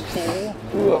over-exuberance.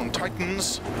 Long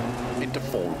tightens. Into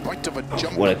 4 right of a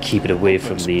jump. Want to keep it away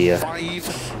from the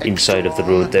inside of the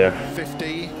road there.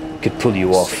 50. Could pull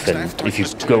you off, and if you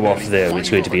go off there, it's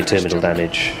going to be a terminal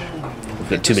damage. We've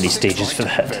got too many stages for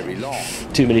that.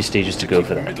 Too many stages to go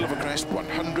for that. Middle of a crest,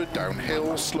 100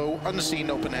 downhill, slow, unseen,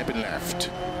 open hairpin left.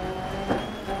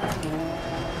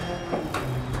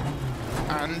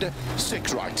 And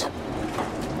 6 right.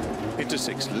 Into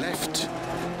 6 left.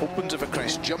 Opens of a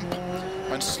crest jump,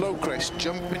 and slow crest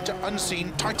jump into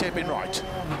unseen, tight hairpin right.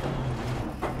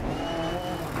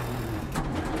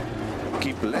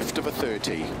 Keep left of a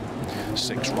 30.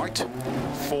 6 right.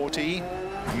 40.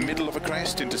 Middle of a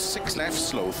crest into 6 left,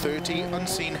 slow 30,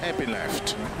 unseen hairpin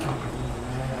left.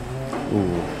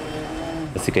 Ooh,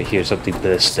 I think I hear something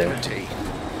burst there. 30.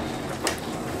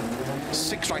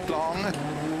 6 right long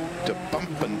to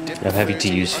bump and dip. I'm having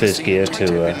to use first gear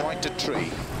to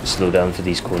slow down for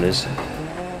these corners.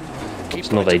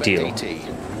 It's not ideal. 80.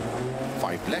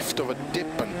 5 left of a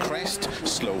dip and crest,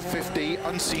 slow 50,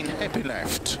 unseen hairpin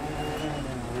left.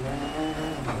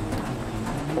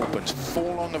 Opens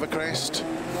 4 long of a crest,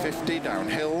 50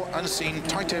 downhill, unseen,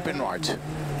 tight hairpin right.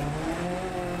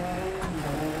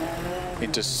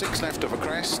 Into 6 left of a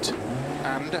crest,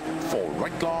 and 4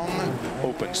 right long,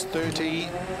 opens 30.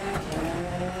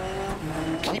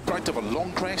 Keep right of a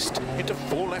long crest, into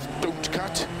 4 left, don't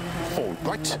cut, 4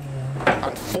 right,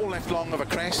 and 4 left long of a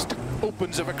crest,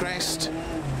 opens of a crest,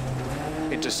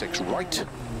 into 6 right,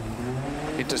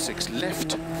 into 6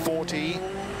 left, 40.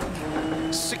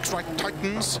 6 right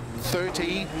tightens,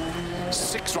 30,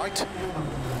 6 right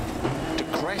to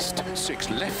crest, 6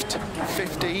 left,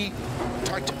 50,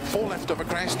 tight, 4 left of a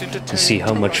crest into 2. See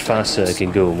how much faster I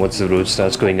can go. Once the road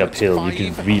starts going uphill,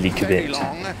 you can really commit.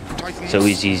 It's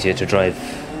always easier to drive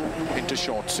into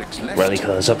short 6 left, rally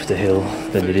cars up the hill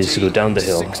than it is to go down the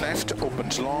hill. 6 left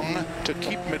opens long to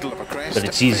keep middle of a crest. But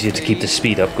it's easier to keep the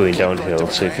speed up going downhill,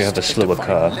 so if you have a slower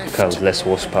car, a car with less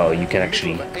horsepower, you can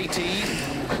actually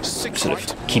sort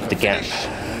of keep the gap,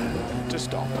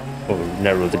 or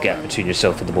narrow the gap between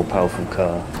yourself and the more powerful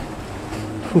car.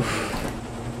 Whew.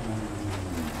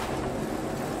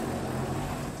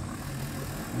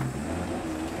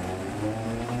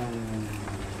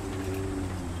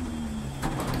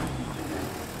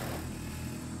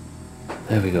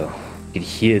 There we go. You can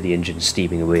hear the engine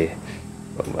steaming away.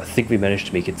 I think we managed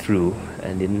to make it through,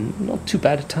 and in not too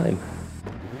bad a time.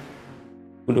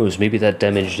 Who knows, maybe that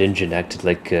damaged engine acted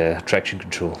like traction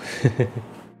control.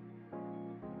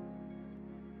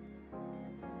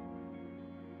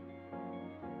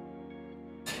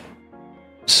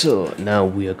 So now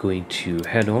we are going to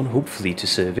head on, hopefully to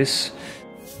service,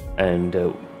 and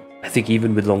I think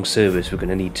even with long service, we're going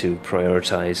to need to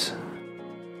prioritize.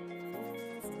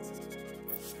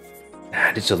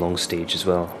 And it's a long stage as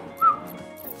well.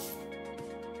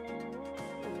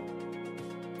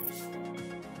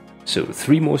 So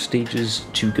 3 more stages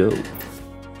to go.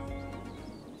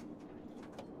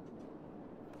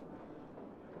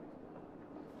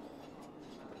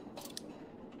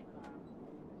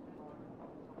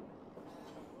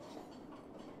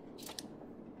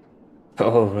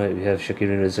 All right, we have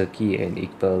Shakira Razaki and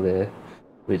Iqbal there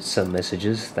with some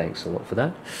messages. Thanks a lot for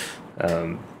that.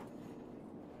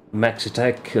 Max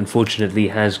Attack, unfortunately,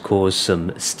 has caused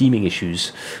some steaming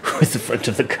issues with the front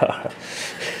of the car.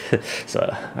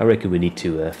 So I reckon we need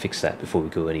to fix that before we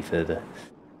go any further.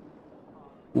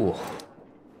 Ooh.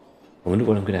 I wonder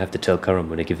what I'm going to have to tell Karam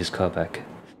when I give his car back.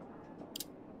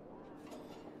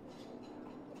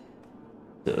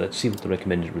 So let's see what the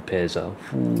recommended repairs are.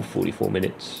 Ooh, 44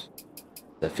 minutes.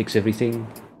 Does that fix everything?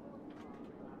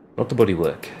 Not the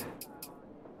bodywork.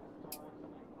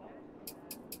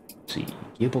 Let's see,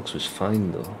 gearbox was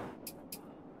fine though.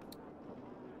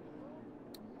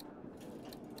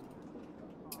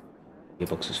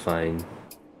 Gearbox is fine.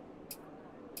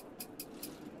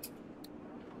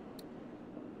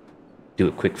 Do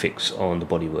a quick fix on the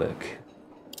bodywork.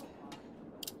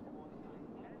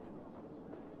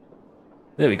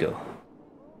 There we go.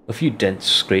 A few dents,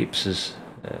 scrapes,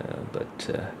 but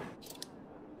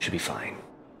should be fine.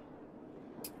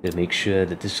 Gonna make sure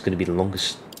that this is going to be the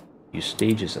longest few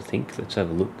stages, I think. Let's have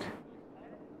a look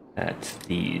at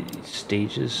the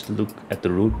stages. Look at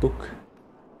the road book.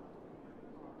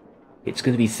 It's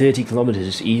going to be 30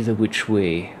 kilometers either which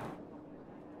way.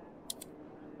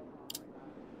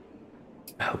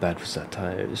 How bad was that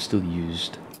tire? It's still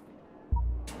used.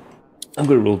 I'm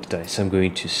going to roll the dice. I'm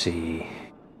going to say...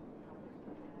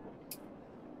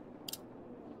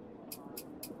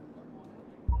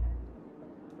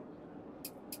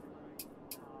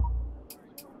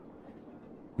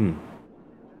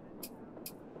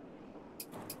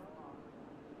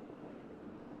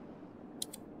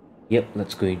 Yep,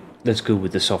 let's go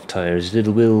with the soft tires. It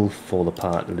will fall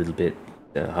apart a little bit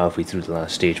halfway through the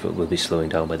last stage, but we'll be slowing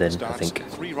down by then, I think.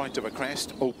 3 right over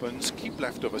crest, opens, keep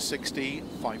left over 60,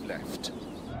 5 left.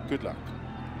 Good luck.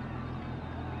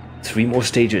 3 more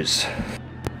stages.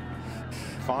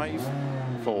 5,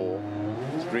 4,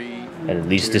 3, and at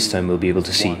least 2, this time we'll be able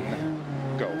to see.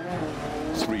 Go.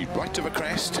 3 right over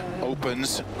crest,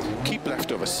 opens, keep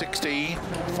left over 60,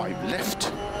 5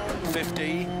 left,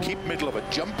 50, keep middle of a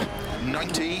jump,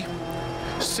 90,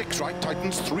 6 right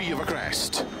tightens, 3 over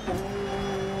crest.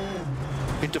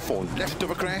 Into 4 left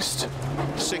of a crest,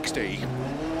 60,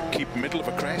 keep middle of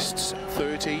a crest,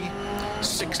 30,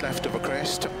 6 left of a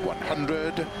crest,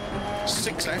 100,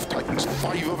 6 left tightens,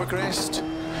 5 over crest,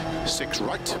 6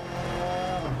 right,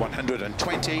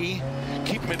 120,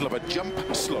 keep middle of a jump,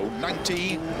 slow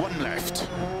 90, 1 left.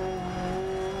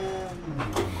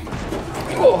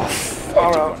 Oh,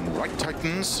 far out. 1 right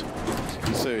tightens,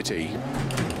 30.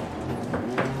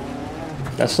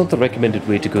 That's not the recommended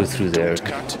way to go through there,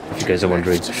 if you guys are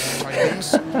wondering.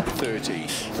 Tightens, 30,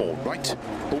 4 right,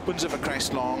 opens of a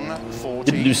crest long,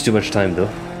 40. Didn't lose too much time though.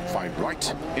 5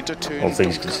 right, into turn, all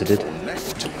things considered. 4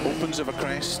 left, opens of a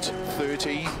crest,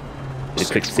 30. Did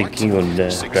quick thinking on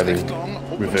grabbing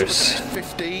reverse.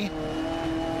 50.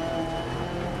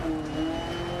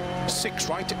 6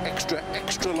 right,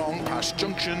 extra long past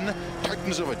junction,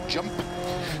 tightens of a jump,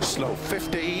 slow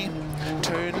 50,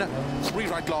 turn, 3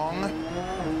 right long,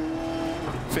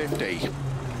 50,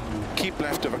 keep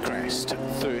left of a crest,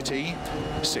 30,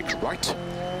 6 right,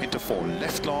 into 4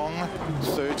 left long,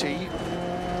 30,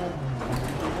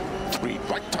 3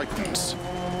 right tightens,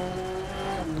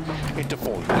 into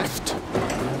 4 left,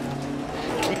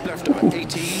 keep left over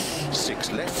 80,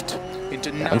 6 left,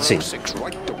 into narrow, 6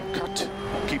 right, don't cut,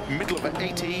 keep middle of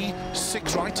 80,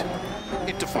 6 right,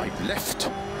 into 5 left,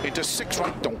 into 6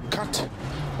 right, don't cut,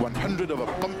 100 over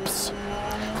bumps,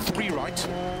 3 right,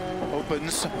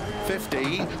 opens,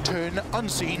 50, turn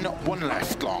unseen, 1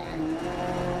 left long.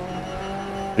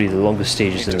 Really the longest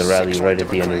stages in the rally right at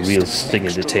the end, a real sting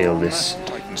in the tail this.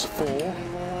 Tightens 4,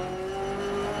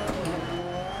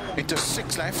 into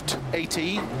 6 left,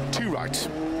 80, 2 right,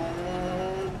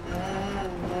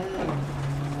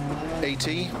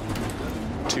 80,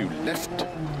 2 left,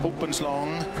 opens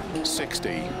long,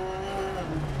 60.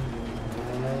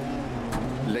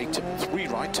 Late 3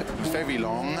 right, very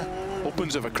long,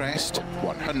 opens of a crest,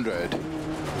 100.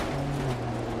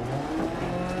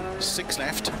 6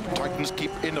 left, tightens,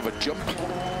 keep in of a jump,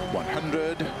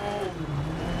 100.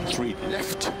 3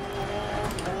 left,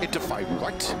 into 5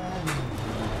 right,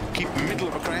 keep middle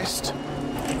of a crest,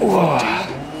 40,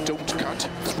 don't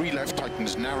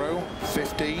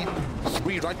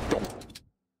right, don't.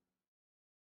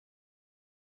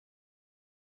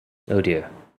 Oh dear.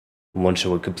 One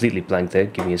shot went completely blank there.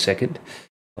 Give me a second.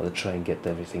 I'll try and get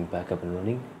everything back up and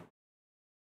running.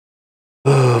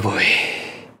 Oh boy.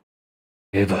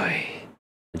 Oh boy.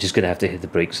 I'm just gonna have to hit the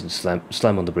brakes and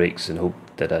slam on the brakes and hope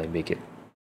that I make it.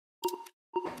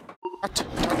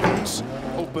 Tightens,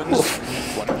 opens,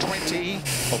 120,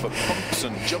 over bumps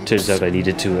and jumps. Turns out I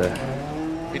needed to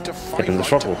get on the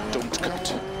throttle. Don't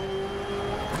cut.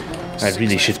 I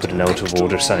really should put an out of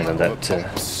order sign on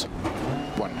that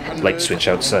light switch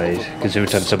outside, because every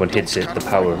time someone hits it, the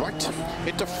power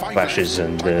flashes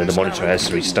and the monitor has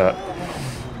to restart.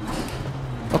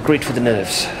 Not great for the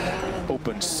nerves.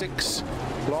 Open 6,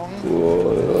 long,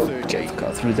 Whoa, 30. get the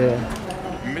car through there.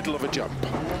 Middle of a jump,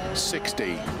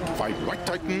 60. 5 right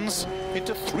tightens,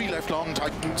 into 3 left long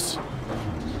tightens.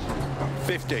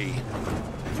 50.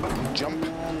 Jump,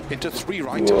 into 3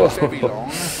 right, Whoa. very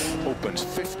long. Opens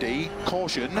 50,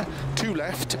 caution, 2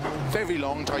 left, very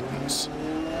long tightens.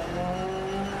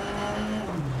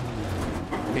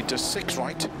 Into 6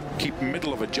 right, keep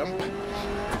middle of a jump.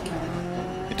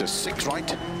 Into 6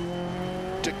 right,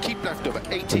 to keep left over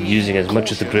 80. I'm using as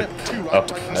much of the grip Caution, 2 right, up,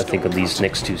 tightens I think, on these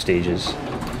next 2 stages.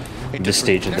 This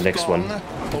stage and the next one.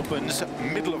 Opens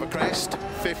middle of a crest,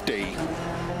 50.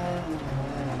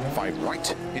 5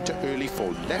 right, into early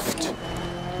 4 left.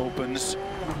 Opens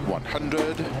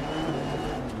 100.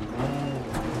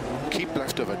 Keep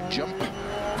left of a jump.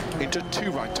 Into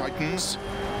 2 right tightens.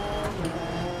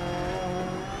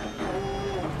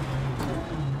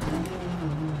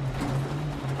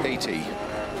 80.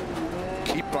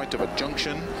 Keep right of a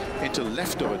junction, into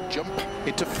left of a jump,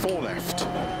 into 4 left,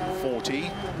 40,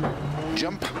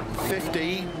 jump,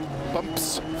 50,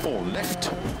 bumps, 4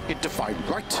 left, into 5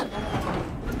 right,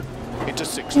 into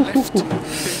 6 left,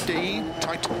 50,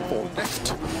 tight, 4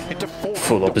 left, into 4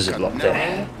 Full opposite lock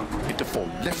there. into 4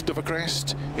 left of a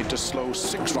crest, into slow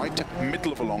 6 right,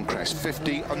 middle of a long crest,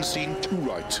 50, unseen 2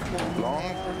 right, long,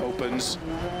 opens,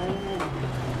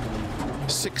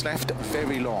 6 left,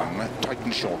 very long,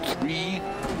 tighten short 3,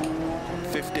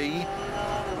 50,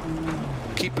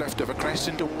 keep left of a crest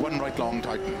into 1 right long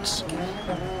tightens,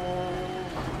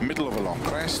 middle of a long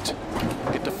crest,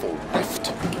 into 4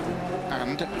 left,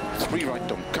 and 3 right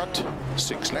don't cut,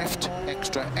 6 left,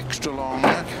 extra long,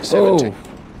 70. Oh.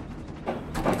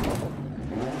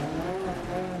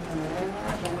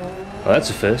 Well, that's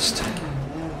a first.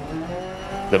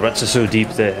 The ruts are so deep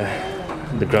there,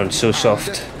 the ground's so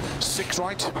soft 6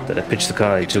 right, that I pitched the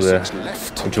car into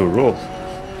a roll.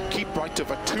 keep right of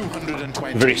a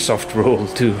 220. Very soft roll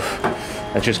too.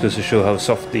 That just goes to show how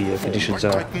soft the conditions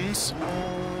right are. tightens.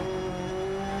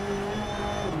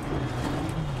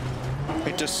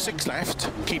 Into 6 left,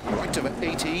 keep right of a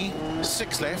 80,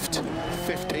 6 left,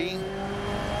 50,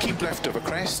 keep left of a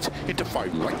crest, into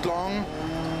 5 right long,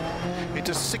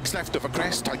 into 6 left of a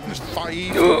crest, tightens 5,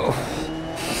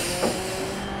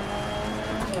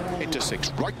 into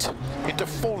 6 right, into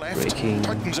 4 left, Braking,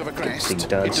 tightens of a crest, getting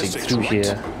dancing into 6 through right,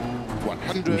 here,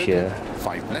 100, through here.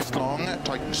 5 left long,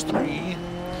 tightens 3,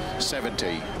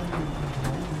 70,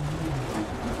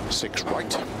 6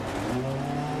 right,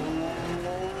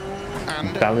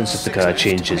 and Balance of the 6 car left,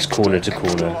 changes corner to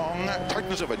corner. long,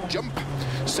 tightens of a jump,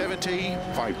 70,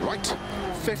 5 right,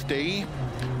 50,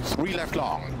 3 left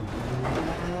long.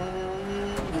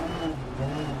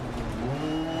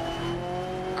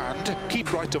 And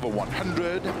keep right over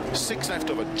 100, 6 left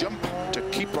of a jump, to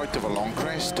keep right of a long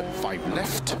crest, 5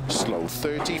 left, slow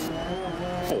 30,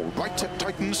 4 right,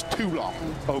 tightens 2 long,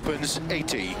 opens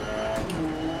 80.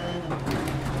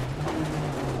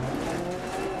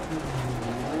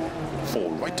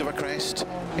 Right of a crest,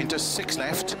 into 6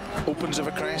 left, opens of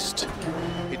a crest,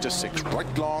 into 6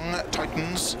 right long,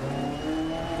 tightens,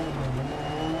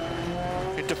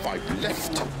 into 5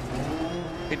 left,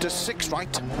 into 6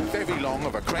 right, very long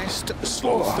of a crest,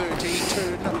 slow 30,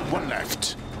 turn 1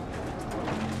 left.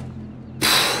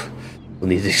 We'll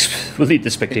need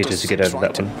the spectators to get out of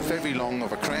that one. Very long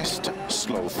of a crest,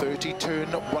 slow 30, turn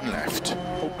 1 left,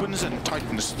 opens and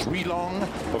tightens 3 long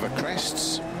of a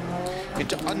crests.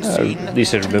 Into unseen, At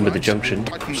least I remember the right, junction.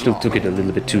 tightens Still long. took it a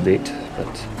little bit too late,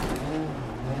 but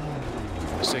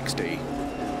 60.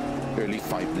 Early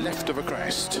 5 left of a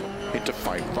crest. Into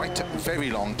 5 right,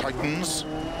 very long tightens.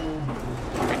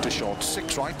 Into short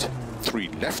 6 right, 3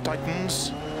 left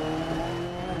tightens.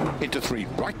 Into 3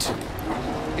 right.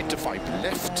 Into 5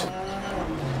 left.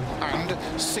 And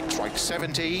 6 right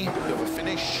 70 of a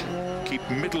finish. Keep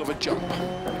middle of a jump.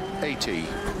 80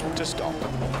 to stop.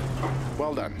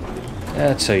 Well done.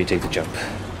 that's how you take the jump.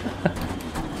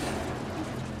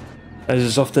 As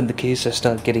is often the case, I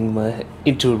start getting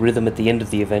into a rhythm at the end of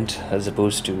the event, as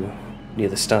opposed to near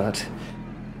the start.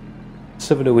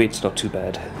 708's not too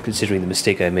bad, considering the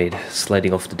mistake I made,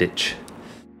 sliding off the ditch.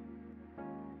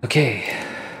 Okay.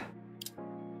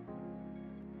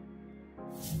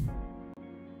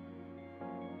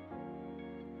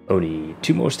 Only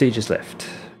 2 more stages left.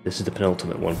 This is the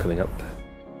penultimate one coming up.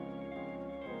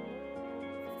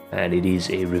 And it is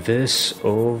a reverse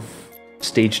of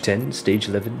stage 10, stage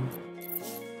 11.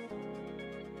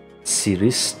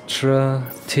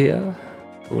 Siristratea,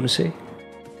 I want to say.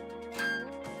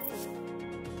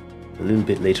 A little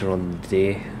bit later on the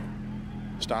day.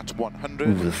 Starts 100,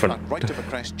 Ooh, the front. and right of a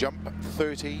crest jump,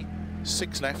 30,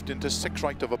 6 left into 6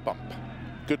 right of a bump.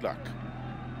 Good luck.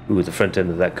 Ooh, the front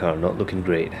end of that car not looking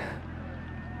great.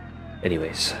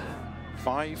 Anyways.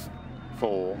 5,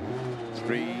 4,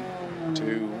 3,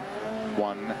 2,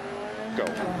 1, go.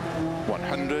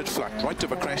 100, flat right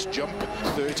of a crest jump,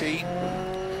 30,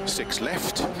 6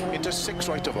 left, into 6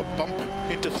 right of a bump,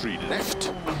 into 3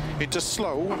 left, into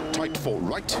slow, tight 4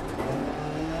 right,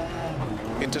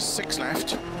 into 6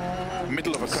 left,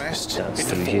 middle of a crest,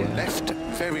 into 4 left,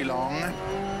 very long,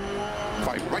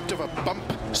 5 right of a bump,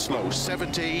 slow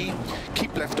 70,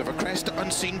 keep left of a crest,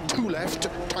 unseen 2 left,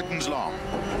 tightens long,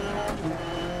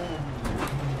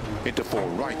 into 4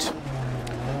 right,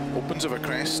 opens of a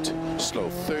crest, slow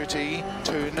 30,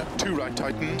 turn 2 right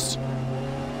tightens,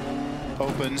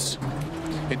 opens,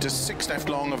 into 6 left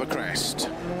long of a crest,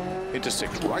 into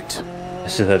 6 right. I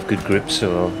still have good grip,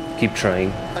 so I'll keep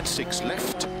trying. And 6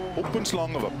 left, opens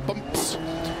long of a bumps,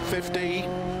 50,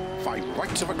 5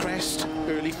 right of a crest,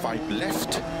 early 5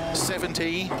 left,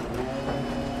 70,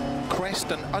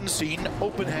 crest and unseen,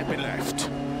 open hairpin left.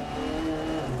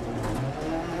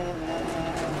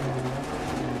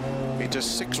 Into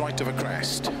 6 right of a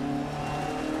crest.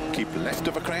 Keep left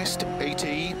of a crest,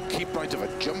 80, keep right of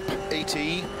a jump,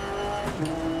 80,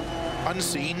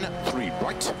 unseen, 3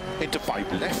 right, into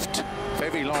 5 left,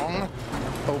 very long,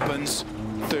 opens,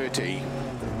 30.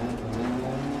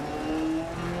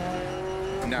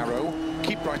 Narrow,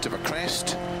 keep right of a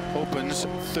crest, opens,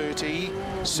 30,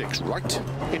 6 right,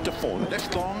 into 4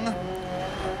 left long,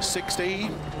 60.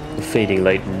 The fading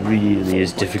light really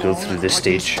is difficult through this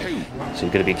stage, so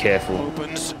you've got to be careful.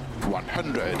 Opens,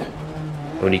 100.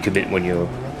 Only commit when you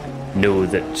know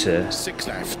that 6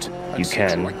 left, you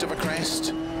can. right of a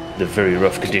crest. The very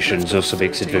rough conditions also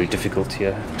makes it very difficult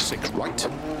here. 6 right,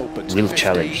 opens Real 50.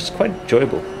 challenge. It's quite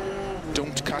enjoyable.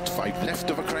 Don't cut, 5 left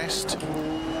of a crest,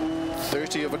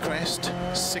 30 of a crest,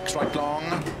 6 right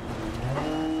long,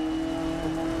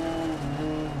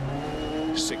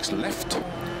 6 left,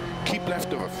 keep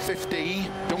left of a 50,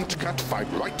 don't cut,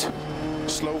 5 right,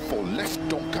 slow 4 left,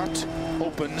 don't cut,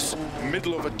 opens,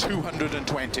 middle of a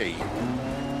 220.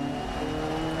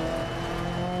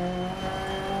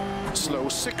 Slow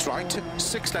 6 right,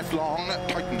 6 left long,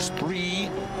 tightens 3,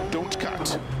 don't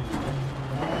cut.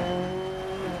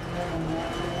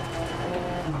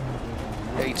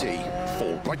 80,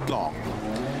 4 right long,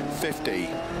 50.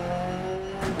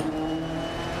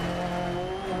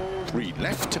 3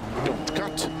 left, don't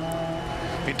cut.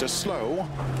 Into slow,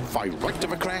 5 right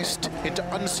of a crest, into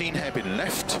unseen hairpin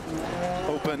left,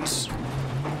 opens,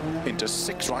 into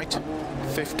 6 right,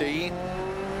 50,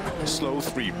 slow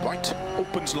 3 right,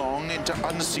 opens long, into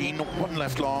unseen, 1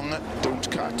 left long, don't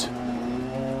cut.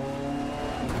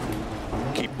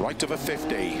 Keep right of a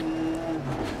 50,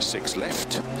 6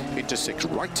 left, into 6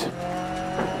 right,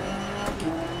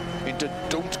 into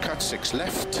don't cut 6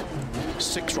 left,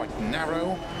 6 right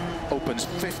narrow, opens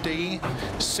 50,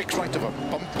 6 right of a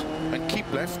bump, and keep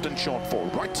left and short 4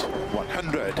 right,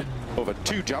 100, over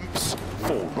 2 jumps,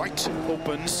 4 right,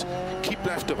 opens, keep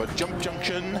left of a jump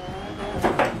junction,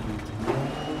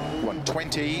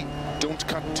 120, don't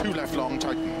cut 2 left long,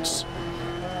 tightens,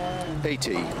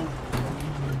 80,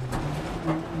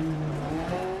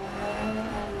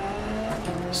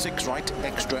 6 right,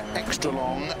 extra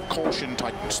long, caution,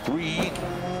 tightens 3,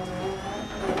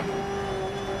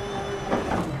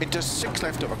 into 6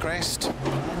 left of a crest,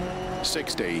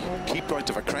 60, keep right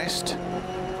of a crest,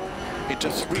 into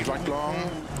 3 right long,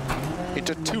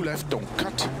 into 2 left, don't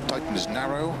cut, tightens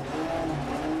narrow,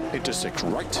 into 6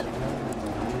 right,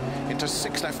 into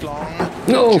 6 left long,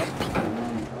 No!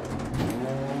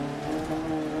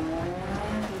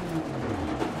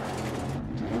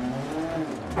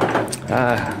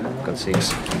 jump. Got 6.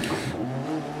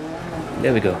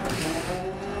 There we go.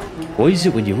 Why is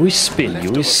it when you always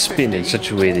spin, in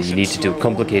such a way that you need to do a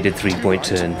complicated 3-point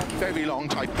turn? Very long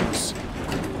tightens.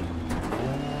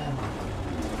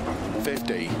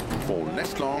 50, 4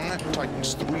 left long,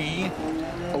 tightens 3,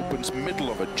 opens middle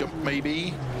of a jump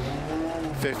maybe,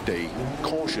 50.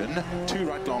 Caution, 2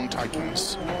 right long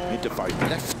tightens. Into 5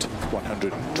 left,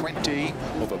 120.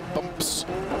 Over bumps.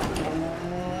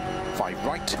 5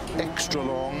 right, extra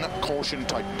long. Caution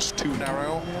tightens, 2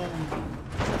 narrow.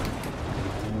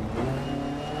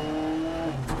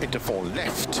 Into 4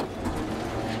 left.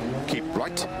 Keep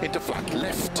right, into flat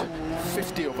left.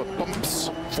 50 over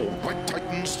bumps. 4 right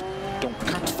tightens. Don't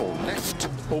cut, 4 left.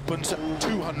 Opens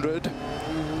 200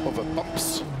 over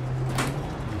bumps.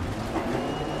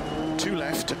 2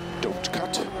 left, don't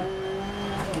cut.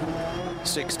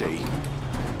 60.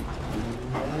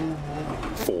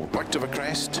 4 right of a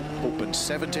crest, open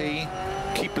 70.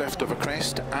 Keep left of a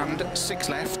crest and 6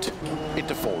 left.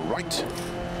 Into 4 right.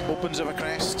 Opens of a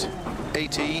crest,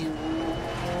 80.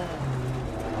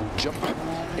 Jump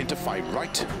into 5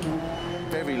 right.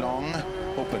 Very long.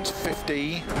 Opens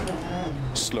 50.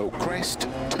 Slow crest.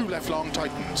 2 left long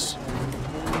tightens.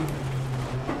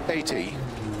 80.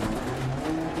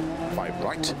 5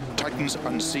 right. Tightens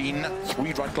unseen.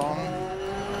 3 right long.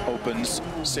 Opens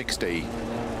 60.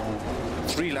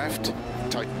 3 left.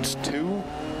 Tightens 2.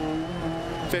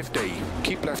 50.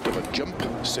 Keep left of a jump.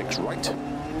 6 right.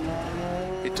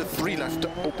 Into 3 left.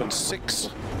 Opens 6.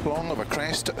 Long of a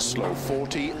crest. Slow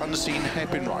 40. Unseen.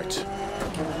 Hairpin right.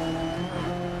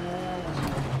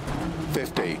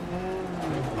 50.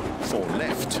 4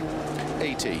 left.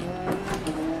 80.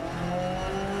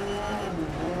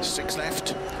 6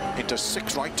 left. Into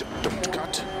 6 right. Don't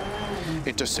cut.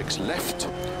 Into 6 left.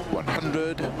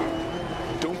 100.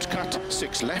 Don't cut.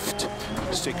 6 left.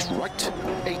 6 right.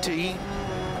 80.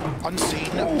 Unseen.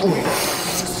 3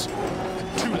 tightens.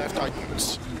 2 left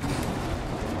tightens.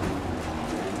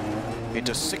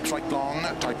 Into 6 right long.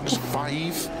 Tightens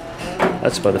 5.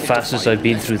 That's about the fastest I've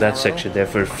been through that section there.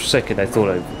 For a second I thought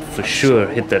I'd for sure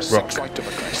hit that rock. 6 right of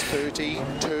a crest, 30,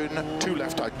 turn, 2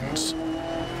 left tightens.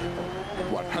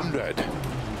 100.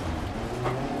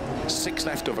 6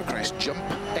 left of a crest, jump,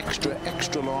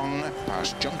 extra long,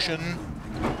 past junction.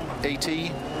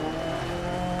 80.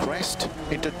 Crest,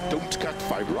 into don't cut,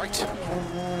 5 right.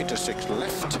 Into 6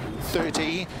 left,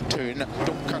 30, turn,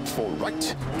 don't cut, 4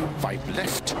 right. 5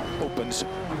 left, opens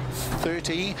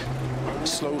 30.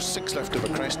 Slow 6 left of a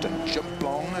crest and jump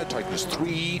long, tightens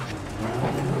 3.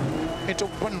 Into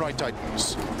 1 right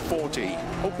tightens, 40.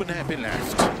 Open hairpin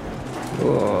left.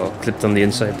 Oh, clipped on the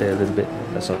inside there a little bit.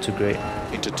 That's not too great.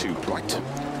 Into 2 right,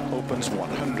 opens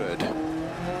 100.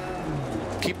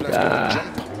 Keep left of a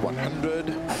jump,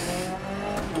 100.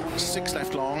 6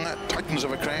 left long, tightens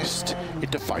of a crest.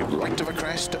 Into 5 right of a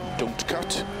crest, don't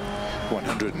cut.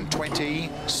 120.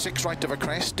 6 right of a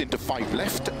crest, into 5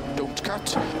 left, don't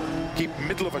cut. Keep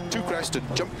middle of a 2 crest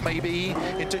and jump maybe.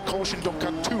 Into caution, don't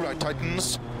cut, 2 right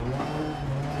tightens.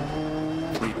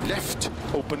 3 left,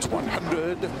 opens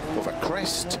 100, over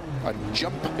crest, and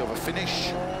jump, over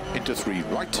finish. Into 3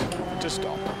 right, to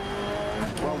stop.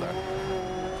 Well done.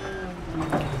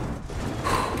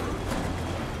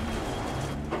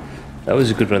 That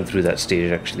was a good run through that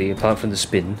stage actually, apart from the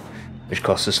spin, which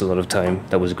cost us a lot of time.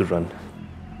 That was a good run.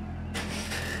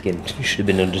 Again, you should have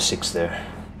been under 6 there.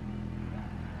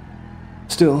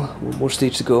 Still, one more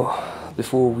stage to go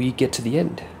before we get to the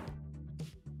end.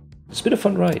 It's been a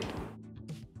fun ride.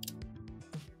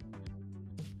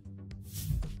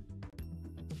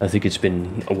 I think it's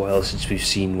been a while since we've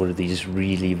seen one of these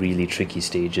really tricky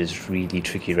stages, really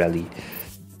tricky rally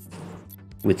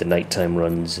with the nighttime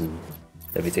runs and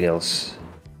everything else.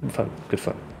 Fun, good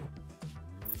fun.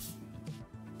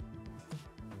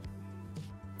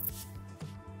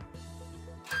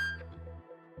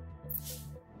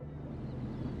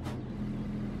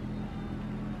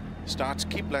 Starts,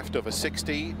 keep left over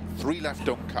 60, 3 left,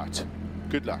 don't cut.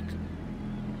 Good luck.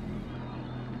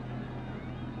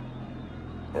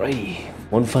 Right,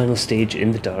 one final stage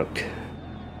in the dark.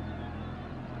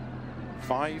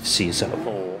 5, See us out.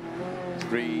 4,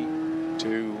 3,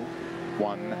 2,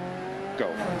 1, go.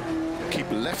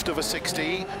 Keep left over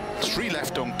 60, 3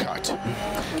 left, don't cut.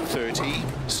 30,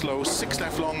 slow, 6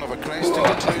 left long of a crest,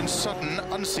 into turn sudden,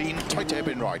 unseen, tight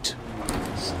hairpin right.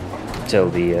 Tell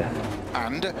the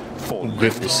And 4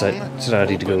 grip left is long,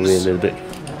 starting to go away a little bit.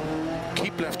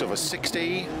 keep left over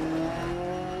 60,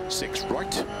 6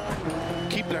 right,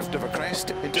 keep left of a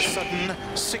crest, into sudden,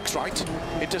 6 right,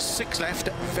 into 6 left,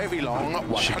 very long,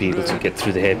 100. Should be able to get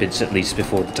through the hairpins at least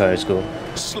before the tires go.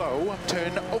 Slow,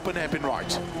 turn, open hairpin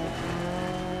right.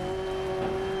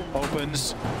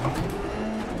 Opens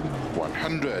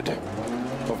 100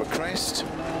 of a crest.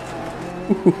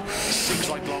 6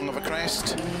 right long of a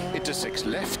crest, into 6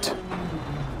 left.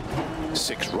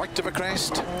 6 right of a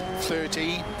crest,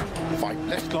 30. 5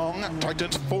 left long,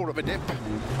 tightens 4 of a dip.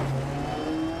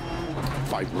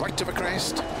 5 right of a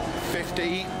crest,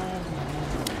 50.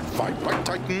 5 right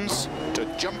tightens to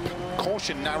jump,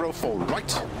 caution narrow, 4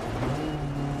 right.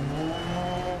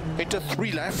 Into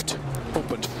 3 left,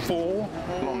 opens 4,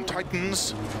 long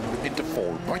tightens, into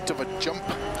 4 right of a jump,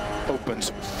 opens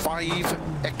 5,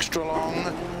 extra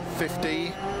long,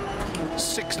 50.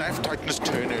 6 left, tightens,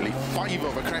 turn early, 5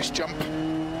 over crest jump.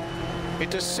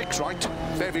 Into 6 right,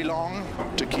 very long,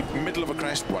 to keep middle of a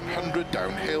crest, 100,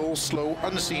 downhill, slow,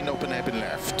 unseen, open hairpin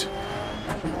left.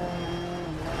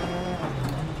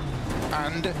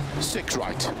 And 6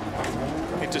 right,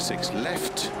 into 6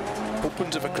 left,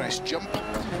 opens of a crest jump,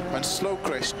 and slow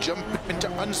crest jump into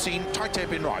unseen, tight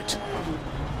hairpin right.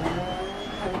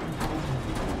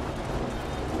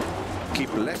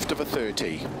 Keep left of a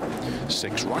 30,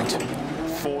 6 right,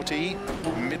 40,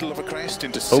 middle of a crest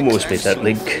into 6 Almost left, made that slow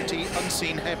link. 30,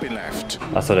 unseen hairpin left.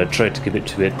 I thought I'd try to commit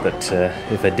to it, but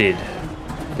if I did,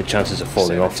 the chances of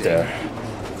falling off there,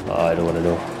 I don't want to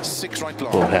know 6 right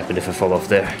what would long. happen if I fall off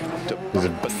there. There's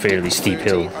a fairly steep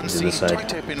hill on the other side.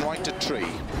 Tight hairpin right to tree.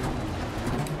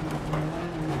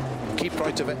 Keep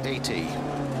right of a 80.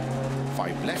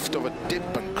 5 left of a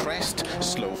dip and crest,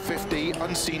 slow 50,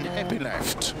 unseen hairpin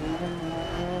left.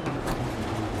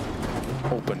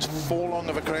 Opens 4 long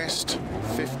of a crest,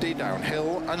 50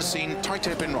 downhill, unseen, tight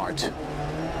hairpin right.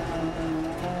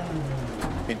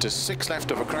 Into 6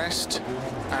 left of a crest,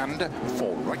 and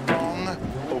 4 right long,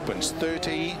 opens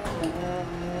 30.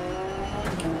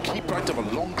 Keep right of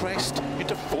a long crest,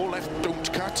 into 4 left,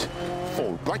 don't cut,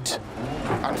 4 right,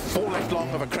 and 4 left long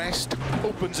of a crest,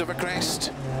 opens of a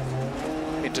crest,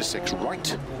 into 6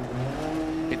 right,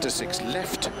 into 6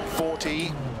 left,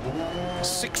 40,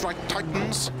 6 right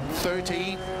tightens,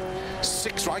 30,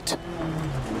 6 right,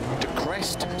 to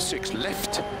crest, 6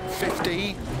 left,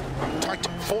 50, tight,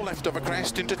 4 left of a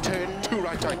crest, into turn, 2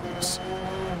 right tightens,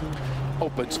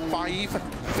 opens 5,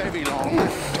 very long,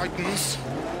 tightens,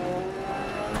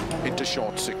 into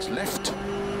short 6 left,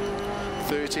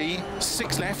 30,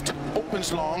 6 left,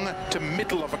 opens long to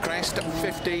middle of a crest,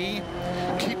 50,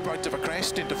 keep right of a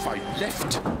crest into 5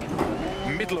 left,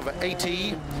 middle of a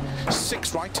 80,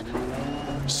 6 right,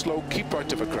 slow, keep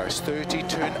right of a crest, 30,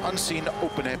 turn unseen,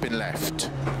 open hairpin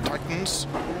left, tightens,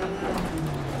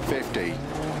 50,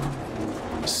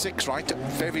 6 right,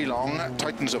 very long,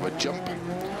 tightens of a jump,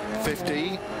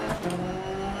 50,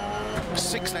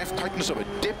 6 left, tightens of a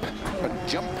dip, and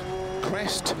jump,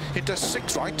 crest, into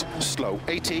 6 right, slow,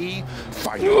 80,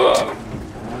 5 right,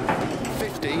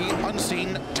 50,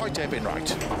 unseen, tight hairpin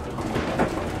right.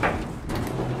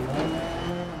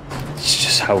 It's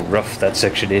just how rough that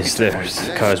section is there.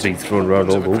 The cars being thrown around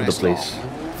all over the place.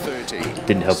 30,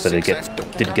 Didn't help that I 6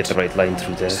 left, didn't get the right line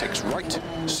through there. 6 right,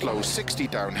 slow 60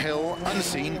 downhill,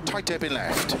 unseen, tight hairpin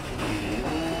left.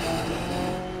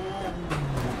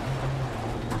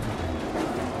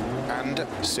 And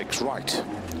 6 right,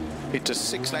 into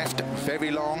 6 left,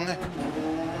 very long,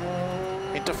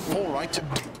 into 4 right,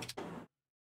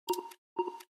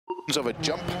 of a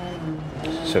jump,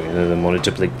 Sorry, another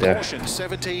monitor blink there. caution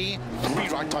 70, 3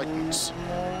 right tightens,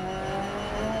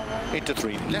 into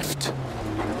 3 left,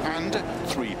 and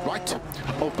 3 right,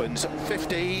 opens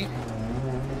 50,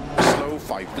 slow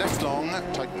 5 left long,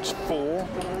 tightens 4,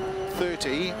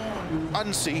 30,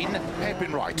 unseen,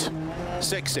 hairpin right,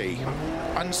 60,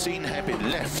 unseen,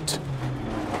 hairpin left.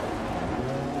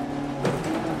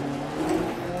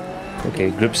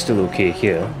 Okay, grip's still okay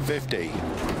here. 50.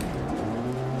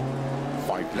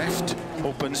 5 left,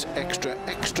 opens extra,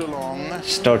 extra long.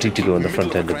 Starting to go on the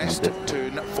front end a Crest, little bit.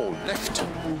 turn 4 left.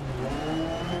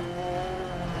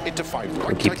 Into 5 right.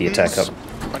 We'll keep the attack up.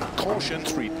 And caution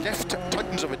 3 left,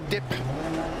 tightens of a dip.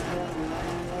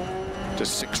 To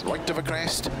 6 right of a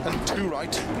crest, and 2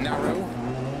 right, narrow.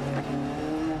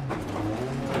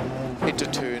 Into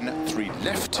turn 3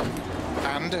 left,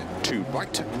 and 2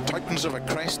 right, tightens of a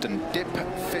crest and dip,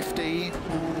 50,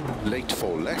 late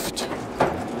 4 left,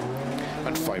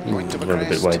 and 5 right of a run a bit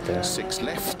crest, wide there. 6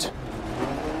 left,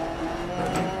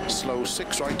 slow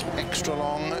 6 right, extra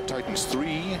long, tightens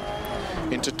 3,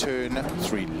 into turn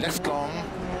 3 left long,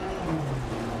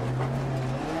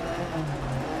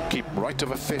 keep right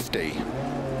of a 50,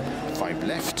 5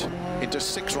 left, into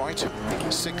 6 right,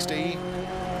 60,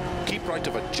 keep right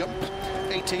of a jump,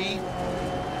 80,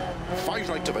 5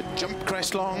 right of a jump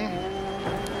crest long,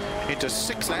 into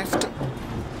 6 left,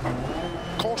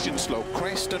 caution slow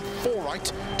crest, and 4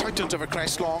 right, tightens of a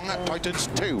crest long, tightens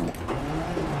 2,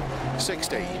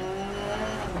 60,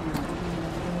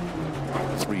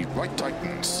 3 right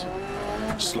tightens,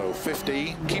 slow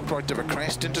 50, keep right of a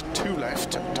crest, into 2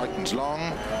 left, tightens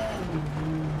long,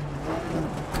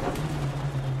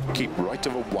 keep right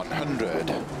of a 100,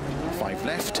 5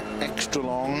 left, extra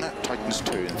long, tightens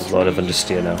turn 3. A lot of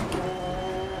understeer now.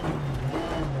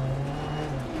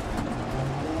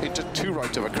 Into 2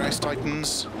 right over crest,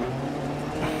 tightens.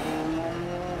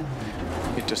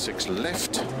 Into 6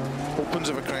 left,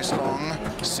 opens over crest long,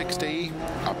 60,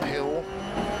 uphill.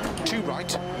 2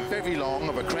 right, very long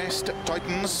over crest,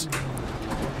 tightens.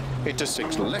 Into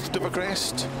 6 left over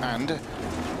crest, and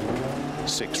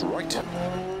 6 right.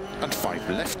 And 5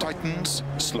 left, tightens.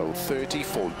 Slow 30,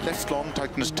 4 left long,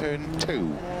 tightens turn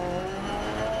 2.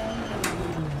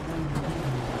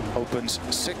 Opens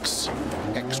 6,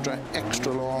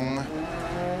 extra long.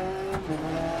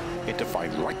 Into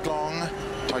 5 right long,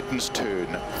 tightens turn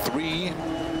 3.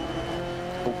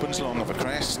 Opens long over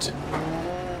crest.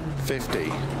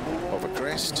 50 over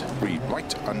crest, read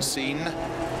right unseen.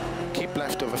 Keep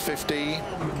left over 50.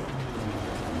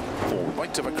 4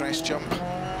 right over crest jump.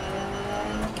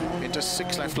 Into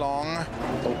 6 left long,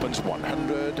 opens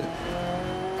 100.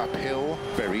 Uphill,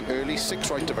 very early,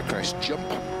 6 right over crest jump,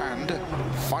 and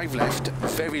 5 left,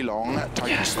 very long,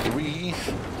 tightens 3.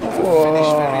 Over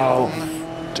finish, very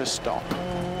long, to stop.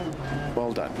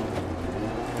 Well done.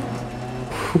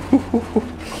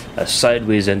 A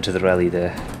sideways end to the rally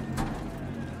there.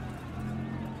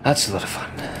 That's a lot of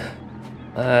fun.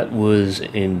 That was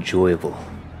enjoyable.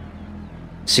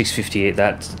 6:58,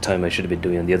 that's the time I should have been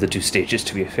doing on the other 2 stages,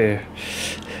 to be fair.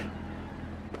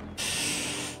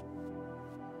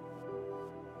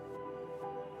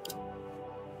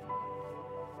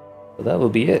 Well, that will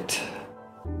be it.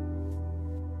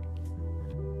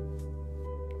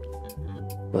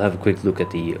 We'll have a quick look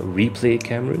at the replay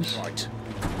cameras. Right.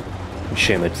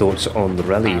 Share my thoughts on the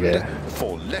rally And there.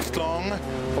 4 left long,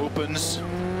 opens.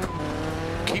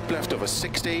 Keep left over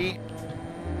 60.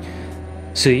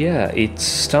 So yeah, it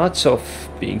starts off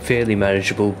being fairly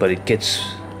manageable, but it gets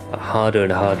harder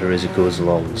and harder as it goes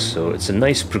along, so it's a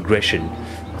nice progression.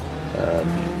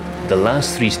 The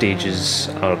last 3 stages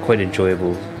are quite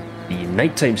enjoyable. The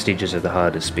nighttime stages are the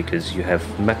hardest because you have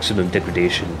maximum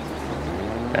degradation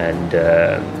and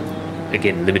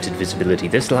again, limited visibility.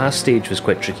 This last stage was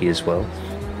quite tricky as well.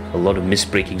 A lot of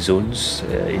misbraking zones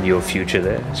in your future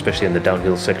there, especially in the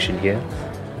downhill section here.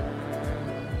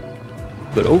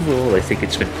 But overall, I think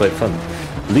it's been quite fun.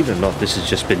 Believe it or not, this has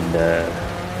just been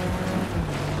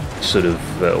sort of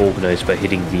organized by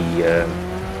hitting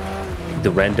the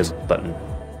random button.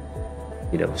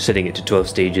 You know, setting it to 12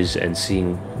 stages and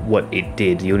seeing what it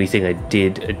did. The only thing I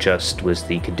did adjust was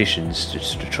the conditions,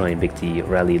 just to try and make the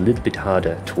rally a little bit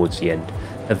harder towards the end.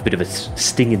 Have a bit of a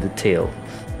sting in the tail.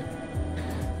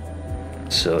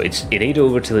 So it ain't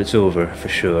over till it's over, for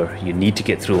sure. You need to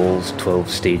get through all 12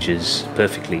 stages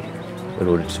perfectly in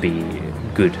order to be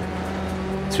good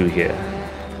through here.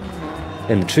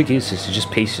 And the trick is to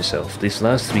just pace yourself. These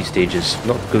last 3 stages,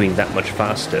 not going that much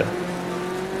faster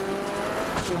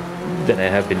than I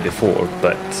have been before,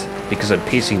 but because I'm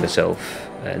pacing myself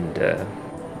and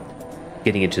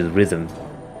getting into the rhythm,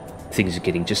 things are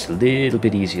getting just a little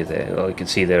bit easier there. Well, you can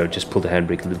see there I just pulled the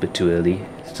handbrake a little bit too early.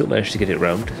 Still managed to get it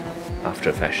round after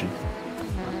a fashion.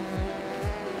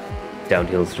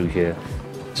 Downhill through here.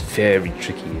 It's very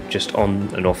tricky, just on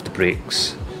and off the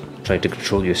brakes, trying to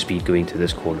control your speed going to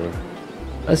this corner.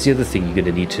 That's the other thing you're going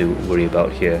to need to worry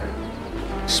about here.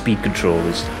 Speed control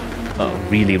is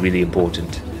really, really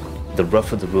important. The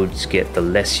rougher the roads get, the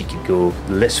less you can go,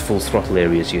 the less full throttle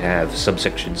areas you have.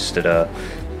 Subsections that are,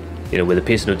 you know, where the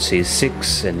pace note says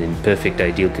 6 and in perfect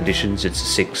ideal conditions it's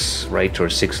 6 right or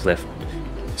 6 left.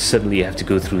 Suddenly you have to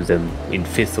go through them in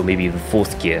 5th or maybe even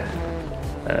 4th gear.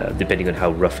 Depending on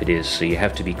how rough it is, so you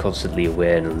have to be constantly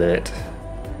aware and alert.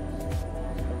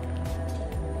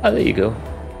 Ah, there you go.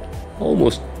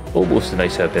 Almost a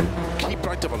nice hairpin. Keep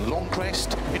right of a long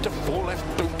crest, into 4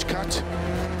 left, don't cut.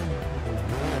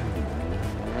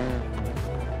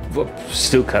 Whoop,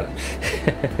 still cut.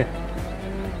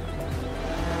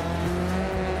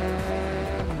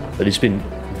 But it's been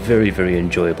very, very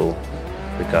enjoyable,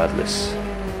 regardless.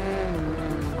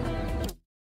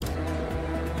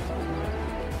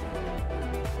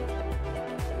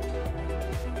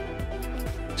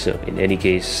 So in any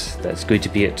case, that's going to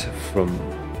be it from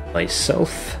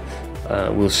myself.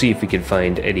 We'll see if we can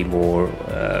find any more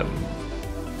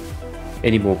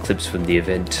clips from the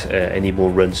event, any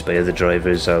more runs by other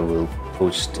drivers. I will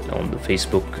post on the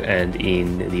Facebook and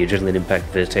in the Adrenaline Impact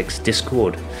Vertex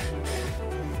Discord.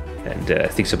 And I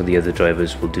think some of the other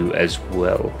drivers will do as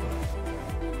well.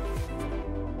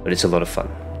 But it's a lot of fun.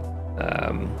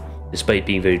 Despite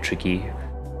being very tricky,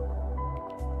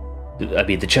 I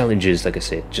mean, the challenge is, like I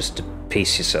said, just to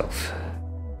pace yourself.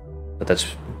 But that's,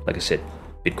 like I said,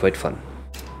 been quite fun.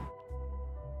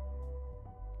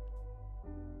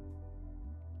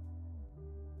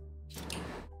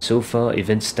 so far,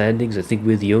 event standings, I think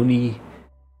we're the only...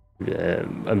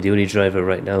 I'm the only driver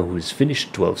right now who's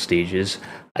finished 12 stages.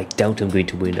 I doubt I'm going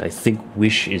to win. I think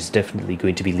Wish is definitely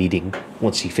going to be leading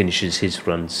once he finishes his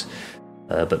runs.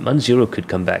 But Manzuro could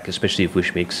come back, especially if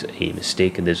Wish makes a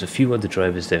mistake. And there's a few other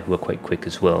drivers there who are quite quick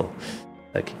as well.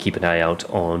 I can keep an eye out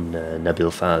on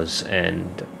Nabil Faz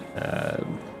and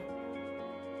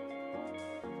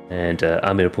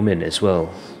Amir Poumen as well,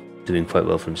 doing quite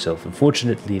well for himself.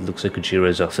 Unfortunately, it looks like Ujira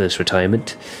is our first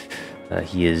retirement.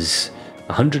 He is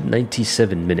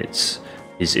 197 minutes,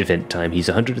 his event time. He's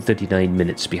 139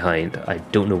 minutes behind. I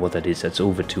don't know what that is. That's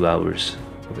over 2 hours.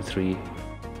 Over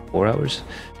 4 hours?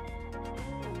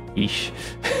 Yeesh.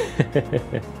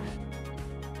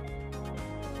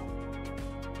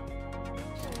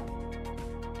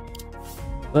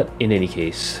 But in any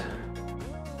case,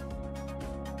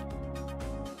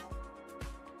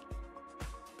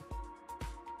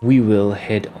 we will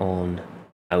head on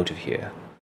out of here.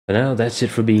 For now, that's it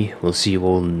for me. We'll see you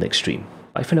all in the next stream.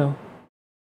 Bye for now.